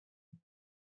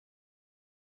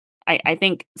I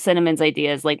think Cinammon's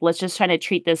idea is like, let's just try to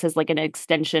treat this as like an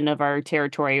extension of our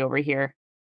territory over here.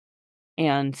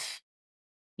 And,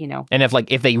 And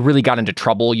if they really got into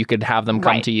trouble, you could have them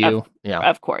come to you. Yeah.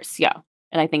 Of course. Yeah.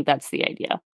 And I think that's the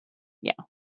idea. Yeah.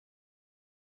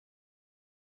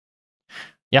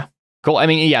 Yeah. Cool. I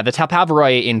mean, yeah, the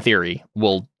Talpavaroi, in theory,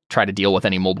 will try to deal with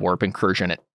any mold warp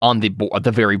incursion on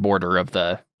the very border of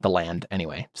the land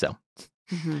anyway. So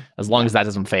as long as that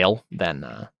doesn't fail, then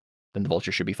the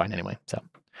vulture should be fine anyway. So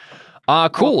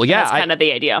cool. Well, yeah. That's kind of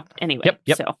the idea anyway.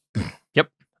 Yep. So. Yep.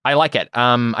 I like it.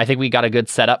 I think we got a good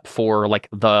setup for like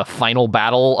the final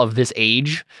battle of this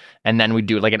age, and then we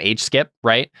do like an age skip,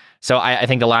 right? So I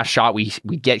think the last shot we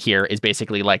get here is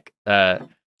basically like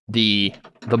the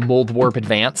mold warp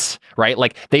advance, right?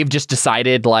 Like they've just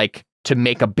decided like to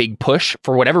make a big push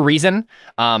for whatever reason.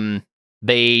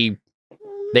 They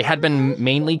had been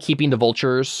mainly keeping the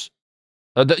vultures.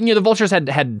 The vultures had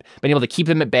been able to keep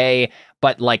them at bay,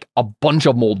 but like a bunch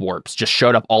of mold warps just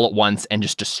showed up all at once and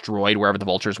just destroyed wherever the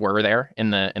vultures were there in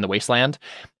the wasteland,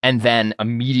 and then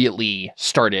immediately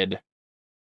started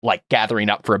like gathering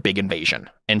up for a big invasion.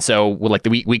 And so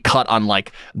we cut on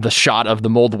like the shot of the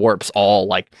mold warps all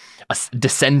like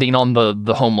descending on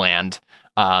the homeland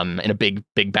in a big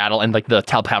battle, and like the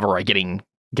Talpavaroi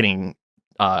getting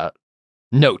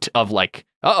note of like,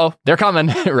 they're coming,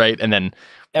 right? And then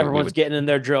everyone's getting in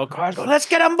their drill cars. Let's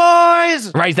get them,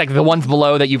 boys! Right, like the ones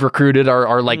below that you've recruited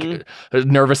are like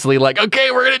nervously like, okay,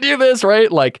 we're gonna do this,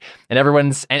 right? Like, and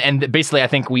everyone's and basically, I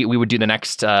think we would do the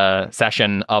next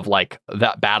session of like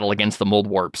that battle against the mold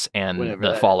warps and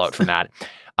the fallout from that.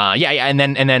 And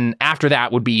then after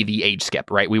that would be the age skip,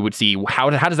 right? We would see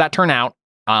how does that turn out.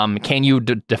 Can you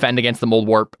defend against the mold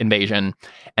warp invasion?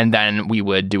 And then we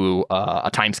would do a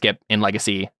time skip in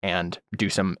Legacy and do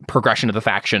some progression of the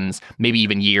factions. Maybe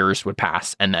even years would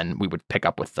pass, and then we would pick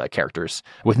up with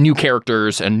new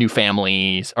characters and new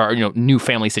families, or new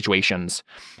family situations,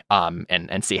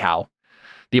 and see how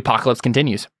the apocalypse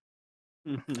continues.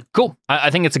 Cool. I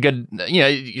think it's a good,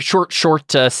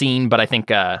 short scene, but I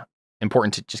think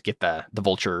important to just get the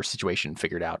vulture situation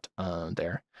figured out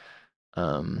there.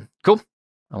 Cool.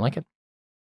 I like it.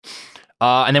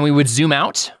 And then we would zoom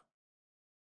out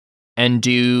and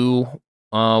do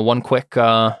one quick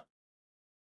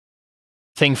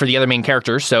thing for the other main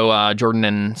characters. So Jordan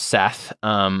and Seth,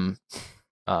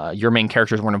 your main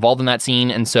characters weren't involved in that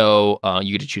scene, and so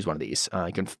you get to choose one of these.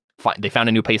 They found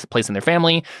a new place in their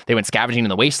family. They went scavenging in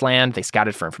the wasteland. They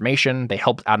scouted for information. They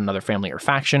helped out another family or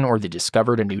faction, or they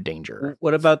discovered a new danger.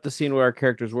 What about the scene where our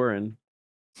characters were in?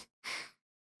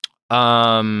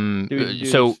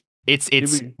 So it's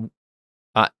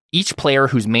each player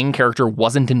whose main character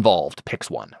wasn't involved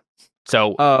picks one.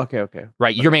 So okay.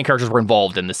 Right, your main characters were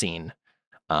involved in the scene.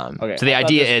 Okay. So the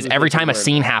idea is every time a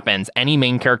scene happens, any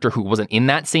main character who wasn't in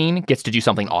that scene gets to do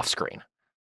something off screen.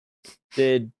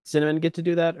 Did Cinammon get to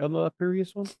do that on the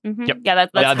previous one? Mm-hmm. Yep. Yeah,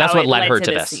 that's what led her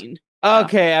to this. Scene.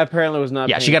 Okay, apparently was not.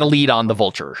 Yeah, she got a lead on the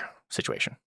vulture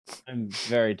situation. I'm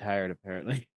very tired,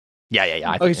 apparently.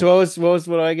 Yeah. Okay, so what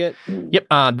do I get? Yep.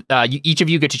 Each of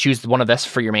you get to choose one of this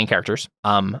for your main characters.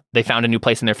 They found a new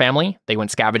place in their family. They went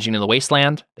scavenging in the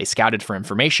wasteland. They scouted for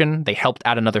information. They helped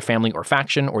out another family or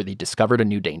faction, or they discovered a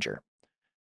new danger.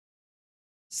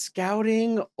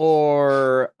 Scouting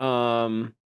or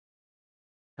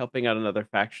helping out another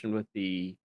faction with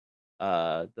the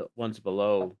ones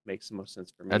below makes the most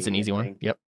sense for me. That's an easy one.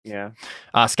 Yep. Yeah.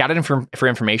 Scouted for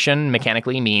information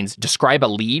mechanically means describe a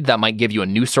lead that might give you a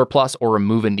new surplus or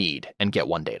remove a need and get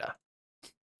one data.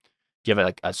 Do you have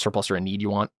like a surplus or a need you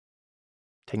want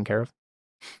taken care of?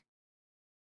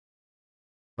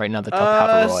 Right now, the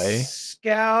Talpavaroi.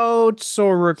 Scouts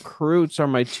or recruits are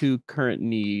my two current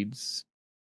needs.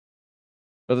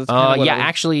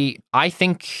 Actually, I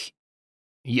think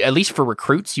at least for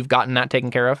recruits, you've gotten that taken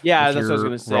care of. Yeah, that's what I was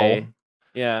going to say.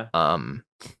 Yeah.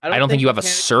 I don't think you have a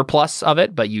surplus of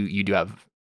it, but you do have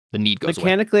the need goes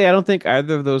mechanically. I don't think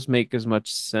either of those make as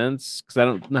much sense because I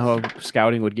don't know how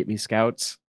scouting would get me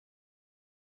scouts.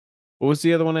 What was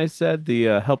the other one I said?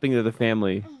 The helping of the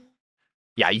family.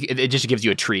 Yeah, it just gives you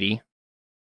a treaty.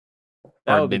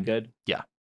 That would be good. Yeah,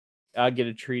 I'll get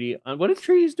a treaty. What do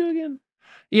treaties do again?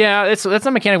 Yeah, that's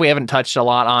a mechanic we haven't touched a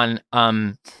lot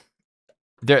on.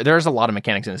 There's a lot of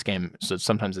mechanics in this game, so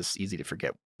sometimes it's easy to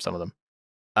forget some of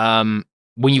them.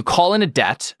 When you call in a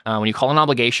debt, when you call an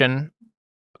obligation,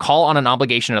 call on an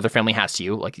obligation another family has to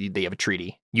you, like they have a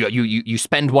treaty. You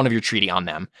spend one of your treaty on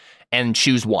them and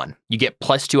choose one. You get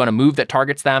 +2 on a move that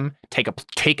targets them, take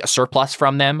a surplus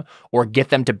from them, or get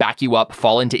them to back you up,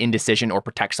 fall into indecision, or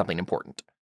protect something important.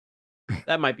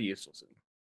 That might be useful soon.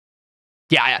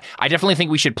 Yeah, I definitely think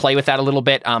we should play with that a little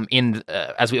bit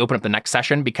as we open up the next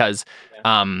session because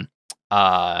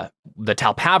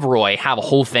Talpavaroi have a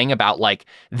whole thing about like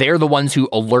they're the ones who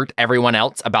alert everyone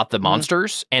else about the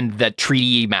monsters and the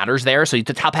treaty matters there. So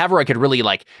the Talpavaroi could really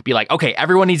like be like, okay,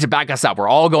 everyone needs to back us up. We're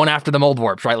all going after the mold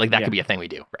warps, right? Like that could be a thing we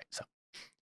do, right? So,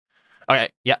 okay,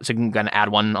 yeah. So you can kind of add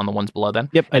one on the ones below then.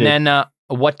 Yep. And then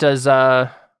what does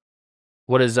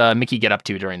Mickey get up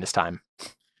to during this time?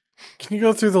 Can you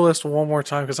go through the list one more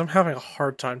time? Because I'm having a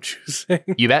hard time choosing.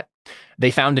 You bet.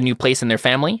 They found a new place in their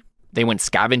family. They went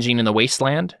scavenging in the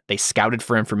wasteland. They scouted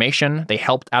for information. They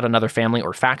helped out another family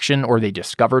or faction, or they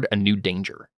discovered a new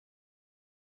danger.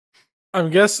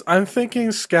 I'm thinking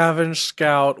scavenge,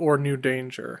 scout, or new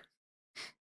danger.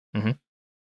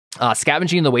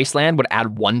 Scavenging in the wasteland would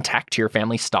add 1 tech to your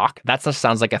family stock. That just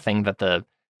sounds like a thing that the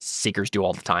Seekers do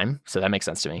all the time. So that makes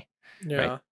sense to me. Yeah.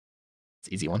 Right? It's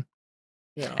an easy one.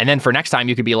 Yeah. And then for next time,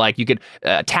 you could be like,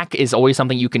 tech is always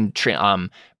something you can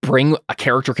bring, a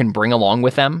character can bring along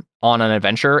with them on an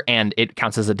adventure, and it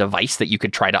counts as a device that you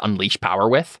could try to unleash power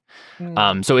with.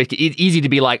 So it's easy to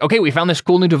be like, okay, we found this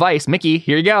cool new device, Mickey,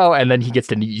 here you go, and then he gets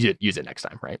to use it next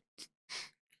time, right?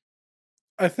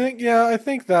 I think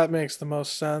that makes the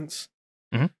most sense.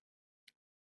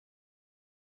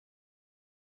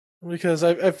 Because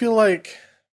I feel like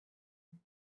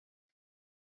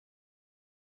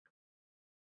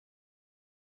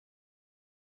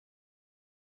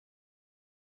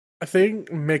I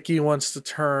think Mickey wants to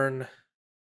turn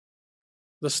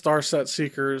the Starset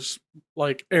Seekers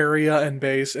like area and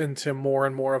base into more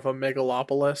and more of a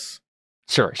megalopolis.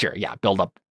 Sure. Yeah, build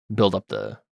up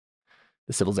the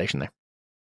civilization there.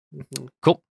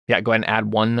 Cool. Yeah, go ahead and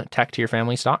add 1 tech to your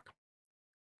family stock.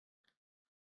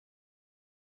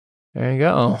 There you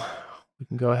go. We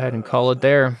can go ahead and call it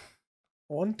there.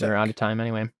 1 tech. They're out of time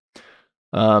anyway.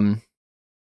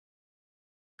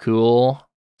 Cool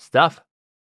stuff.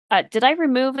 Did I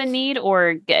remove a need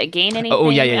or gain anything? Oh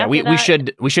yeah. We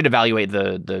should evaluate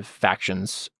the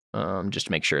factions just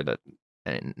to make sure that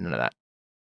none of that.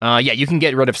 Yeah, you can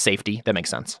get rid of safety. That makes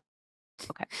sense.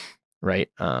 Okay. Right.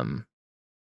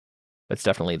 That's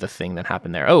definitely the thing that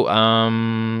happened there. Oh,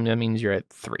 that means you're at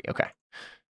 3. Okay.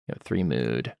 You have 3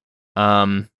 mood.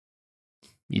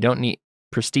 You don't need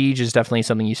prestige is definitely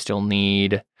something you still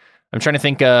need. I'm trying to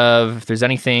think of if there's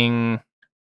anything.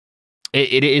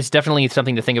 It is definitely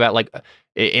something to think about, like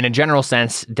in a general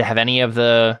sense, to have any of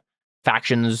the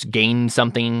factions gain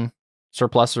something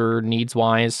surplus or needs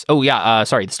wise. Oh yeah,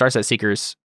 sorry, the Starset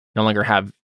Seekers no longer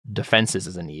have defenses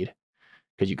as a need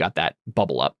because you got that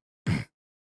bubble up.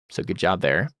 So good job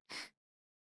there.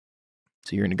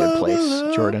 So you're in a good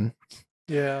place, Jordan.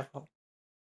 Yeah.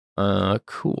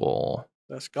 Cool.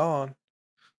 That's gone.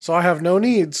 So I have no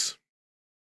needs.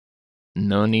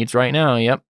 No needs right now.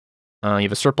 Yep. You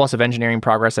have a surplus of engineering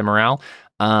progress and morale.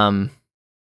 I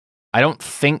don't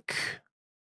think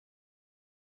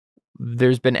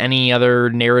there's been any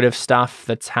other narrative stuff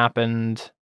that's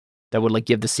happened that would like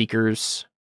give the Seekers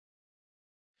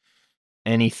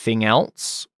anything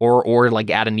else or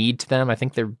like add a need to them. I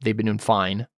think they've been doing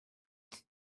fine.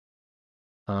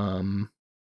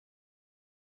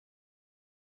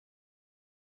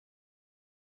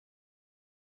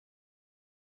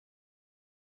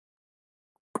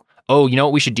 Oh, you know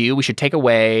what we should do? We should take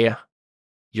away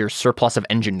your surplus of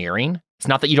engineering. It's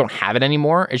not that you don't have it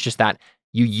anymore. It's just that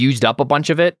you used up a bunch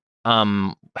of it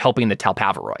helping the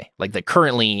Talpavaroi. Like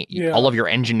currently all of your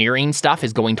engineering stuff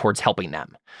is going towards helping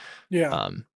them. Yeah.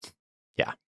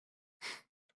 Yeah.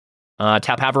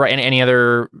 Talpavaroi, any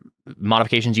other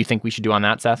modifications you think we should do on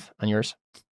that, Seth, on yours?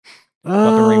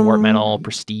 Weaponry, warp metal,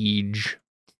 prestige,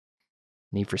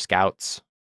 need for scouts.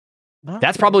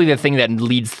 That's probably the thing that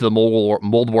leads to the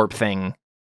mold warp thing.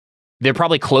 They're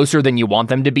probably closer than you want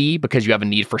them to be because you have a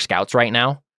need for scouts right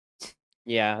now.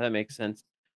 Yeah, that makes sense.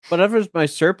 Whatever's my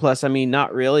surplus, I mean,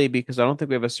 not really, because I don't think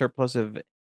we have a surplus of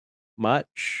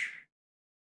much.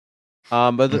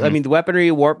 But I mean, the weaponry,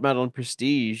 warp metal, and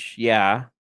prestige, yeah.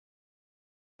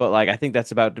 But like, I think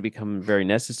that's about to become very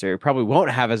necessary. Probably won't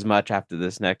have as much after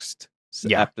this next,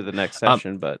 after the next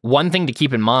session. But one thing to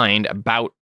keep in mind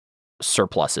about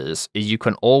surpluses is you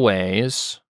can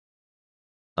always,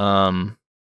 when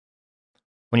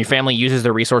your family uses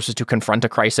their resources to confront a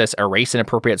crisis, erase an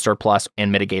appropriate surplus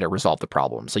and mitigate or resolve the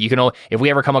problem. So you can, if we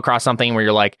ever come across something where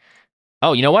you're like,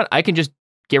 oh, you know what, I can just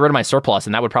get rid of my surplus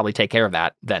and that would probably take care of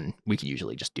that, then we could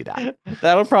usually just do that.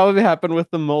 That'll probably happen with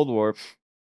the mold warp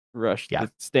rush,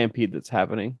 the stampede that's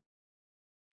happening,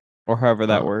 or however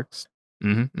that works.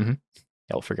 Yeah,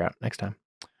 we'll figure out next time.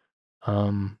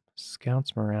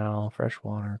 Scouts, morale, fresh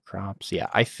water, crops. Yeah,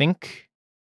 I think.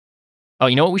 Oh,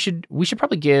 you know what? We should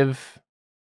probably give.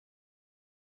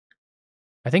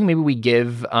 I think maybe we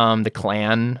give the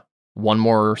clan one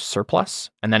more surplus,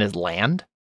 and that is land.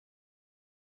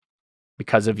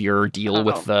 Because of your deal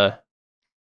with the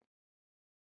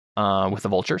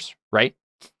vultures, right?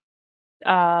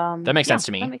 That makes sense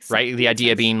to me, right? The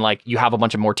idea being like you have a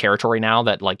bunch of more territory now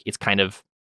that like it's kind of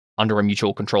under a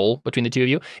mutual control between the two of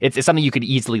you. It's something you could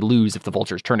easily lose if the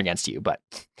vultures turn against you, but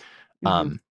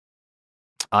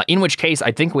in which case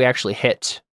I think we actually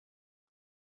hit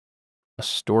a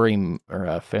story or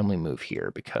a family move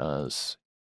here, because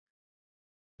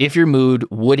if your mood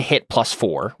would hit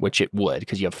 +4, which it would,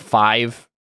 because you have 5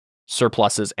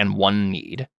 surpluses and 1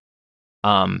 need,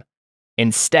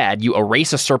 instead you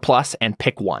erase a surplus and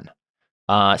pick 1.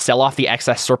 Sell off the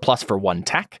excess surplus for 1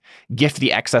 tech, gift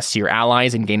the excess to your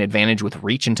allies and gain advantage with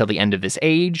reach until the end of this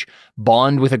age,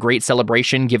 bond with a great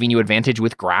celebration giving you advantage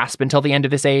with grasp until the end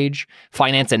of this age,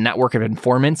 finance a network of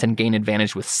informants and gain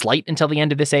advantage with sleight until the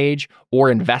end of this age, or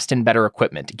invest in better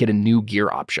equipment, get a new gear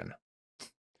option.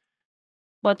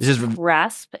 What's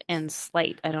grasp and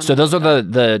sleight? I don't know. So those are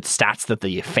the stats that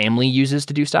the family uses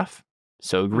to do stuff.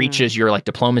 So reach is your like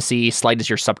diplomacy, sleight is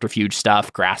your subterfuge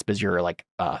stuff, grasp is your like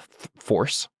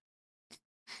force.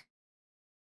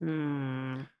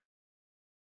 So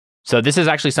this is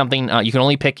actually something you can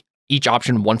only pick each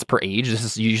option once per age. This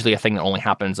is usually a thing that only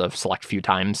happens a select few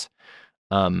times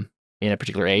in a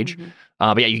particular age.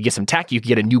 But yeah, you could get some tech, you could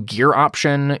get a new gear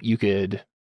option, you could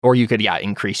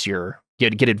increase your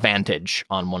get advantage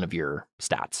on one of your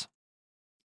stats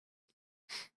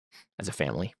as a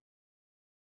family.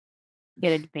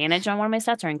 Get advantage on one of my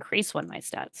stats or increase one of my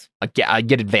stats? I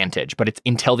get advantage, but it's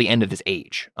until the end of this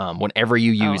age. Whenever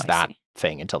you use that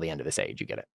thing until the end of this age, you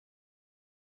get it.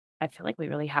 I feel like we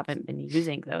really haven't been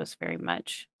using those very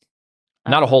much.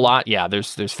 Not a whole lot. Yeah,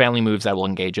 there's family moves that will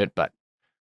engage it, but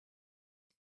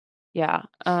yeah.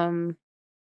 I'm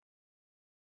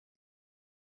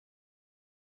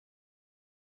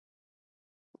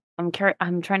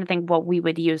trying to think what we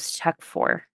would use tech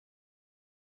for.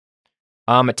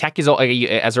 Tech is,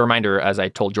 as a reminder, as I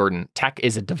told Jordan, tech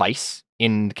is a device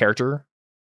in the character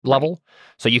level.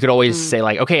 So you could always say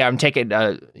like, okay, I'm taking,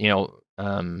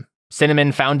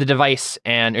 Cinammon found a device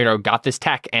and, got this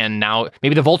tech, and now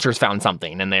maybe the vultures found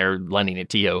something and they're lending it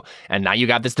to you. And now you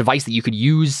got this device that you could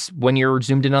use when you're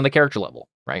zoomed in on the character level,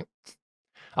 right?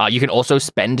 You can also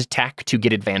spend tech to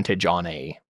get advantage on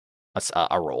a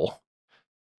roll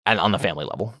and on the family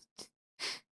level.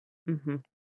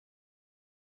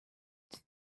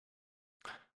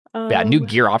 Yeah, new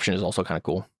gear option is also kind of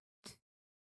cool.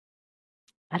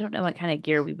 I don't know what kind of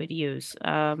gear we would use.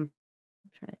 I'm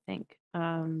trying to think.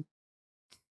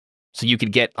 So you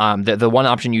could get the one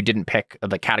option you didn't pick,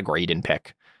 the category you didn't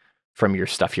pick from your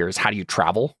stuff here is how do you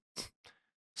travel?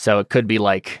 So it could be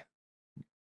like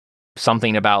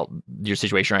something about your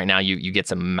situation right now. You get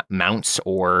some mounts,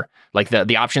 or like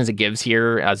the options it gives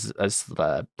here as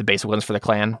the basic ones for the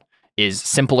clan is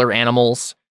simpler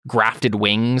animals, grafted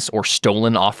wings, or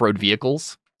stolen off-road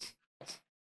vehicles.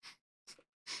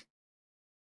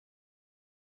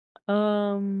 I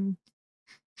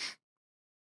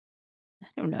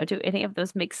don't know. Do any of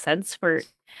those make sense for?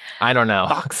 I don't know.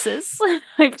 Boxes.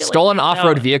 Stolen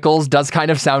off-road vehicles does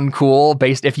kind of sound cool,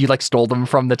 based if you like stole them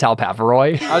from the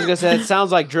Talpavaroi. I was gonna say it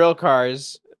sounds like drill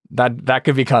cars. That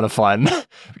could be kind of fun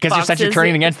because you're essentially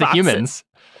turning against the humans.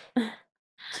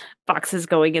 Boxes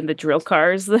going in the drill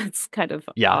cars. That's kind of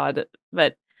odd,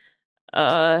 but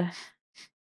I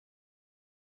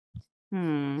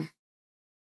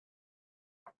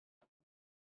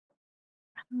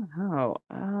don't know.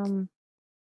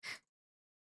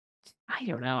 I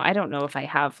don't know. I don't know if I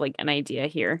have like an idea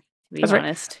here, to be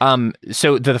honest. Right.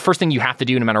 So the first thing you have to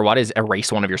do, no matter what, is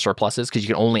erase one of your surpluses, because you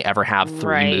can only ever have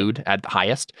 3 mood at the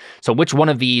highest. So which one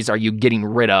of these are you getting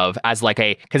rid of as like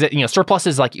because surplus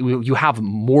is like you have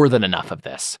more than enough of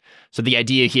this. So the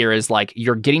idea here is like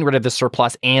you're getting rid of the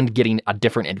surplus and getting a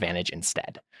different advantage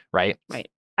instead, right? Right.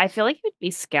 I feel like it would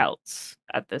be scouts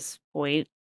at this point.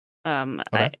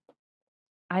 Okay.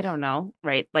 I don't know,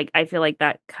 right? Like I feel like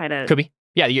that kind of could be.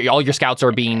 Yeah, all your scouts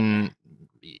are being,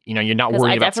 you're not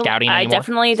worried about scouting anymore. I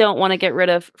definitely don't want to get rid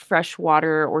of fresh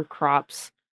water or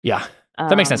crops. Yeah,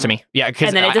 that makes sense to me. Yeah,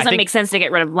 and then it doesn't make sense to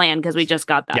get rid of land because we just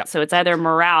got that. Yep. So it's either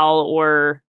morale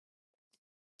or.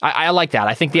 I like that.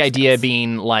 I think the idea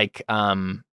being like,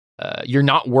 you're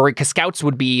not worried, because scouts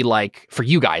would be like, for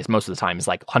you guys, most of the time, is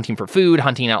like hunting for food,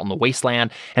 hunting out in the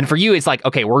wasteland. And for you, it's like,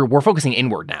 okay, we're focusing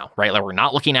inward now, right? Like we're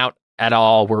not looking out at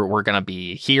all. We're gonna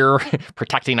be here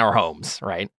protecting our homes,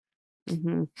 right?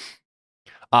 In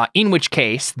which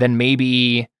case, then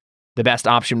maybe the best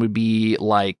option would be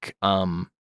like bond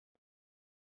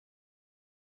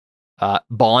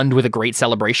with a great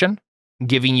celebration.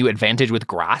 giving you advantage with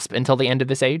grasp until the end of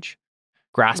this age.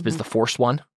 Grasp is the force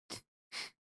one.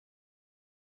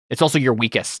 It's also your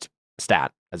weakest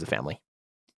stat as a family.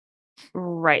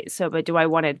 Right. So, but do I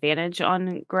want advantage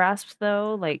on grasp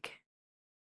though? Like,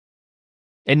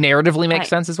 it narratively makes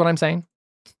sense, is what I'm saying.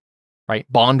 Right?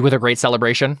 Bond with a great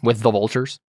celebration with the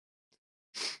vultures.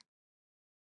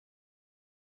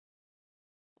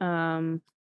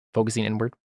 Focusing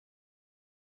inward.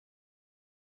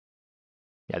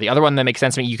 Yeah, the other one that makes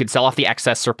sense to me, you could sell off the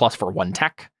excess surplus for 1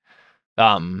 tech.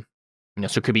 So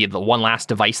it could be the one last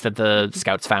device that the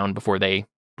scouts found before they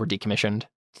were decommissioned.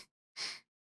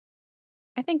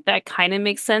 I think that kind of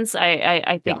makes sense.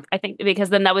 I think because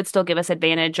then that would still give us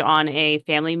advantage on a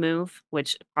family move,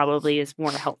 which probably is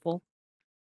more helpful.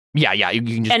 Yeah, you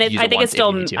can just. And I think it's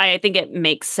still. I think it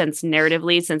makes sense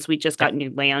narratively since we just got new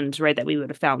land, right? That we would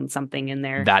have found something in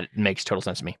there. That makes total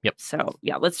sense to me. Yep. So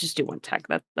yeah, let's just do 1 tech.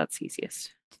 That's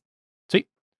easiest. Sweet.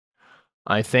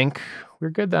 I think we're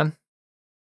good then.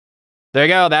 There you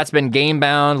go. That's been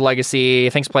Gamebound Legacy.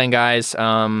 Thanks for playing, guys.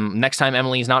 Next time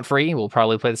Emily's not free, we'll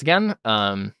probably play this again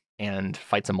and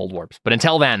fight some old warps. But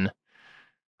until then,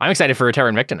 I'm excited for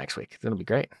Terra Invicta next week. It'll be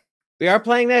great. We are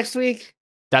playing next week?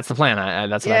 That's the plan.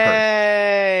 That's what I've heard.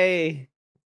 Yay!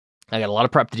 I got a lot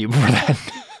of prep to do before that.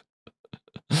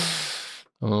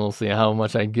 We'll see how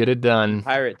much I get it done.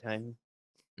 Pirate time.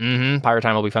 Pirate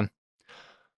time will be fun.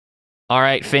 All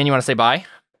right, Finn, you want to say bye?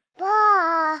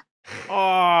 Bye.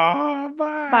 Oh,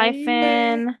 bye. Bye,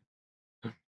 Finn.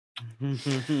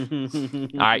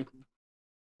 All right.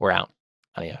 We're out.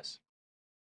 Adios.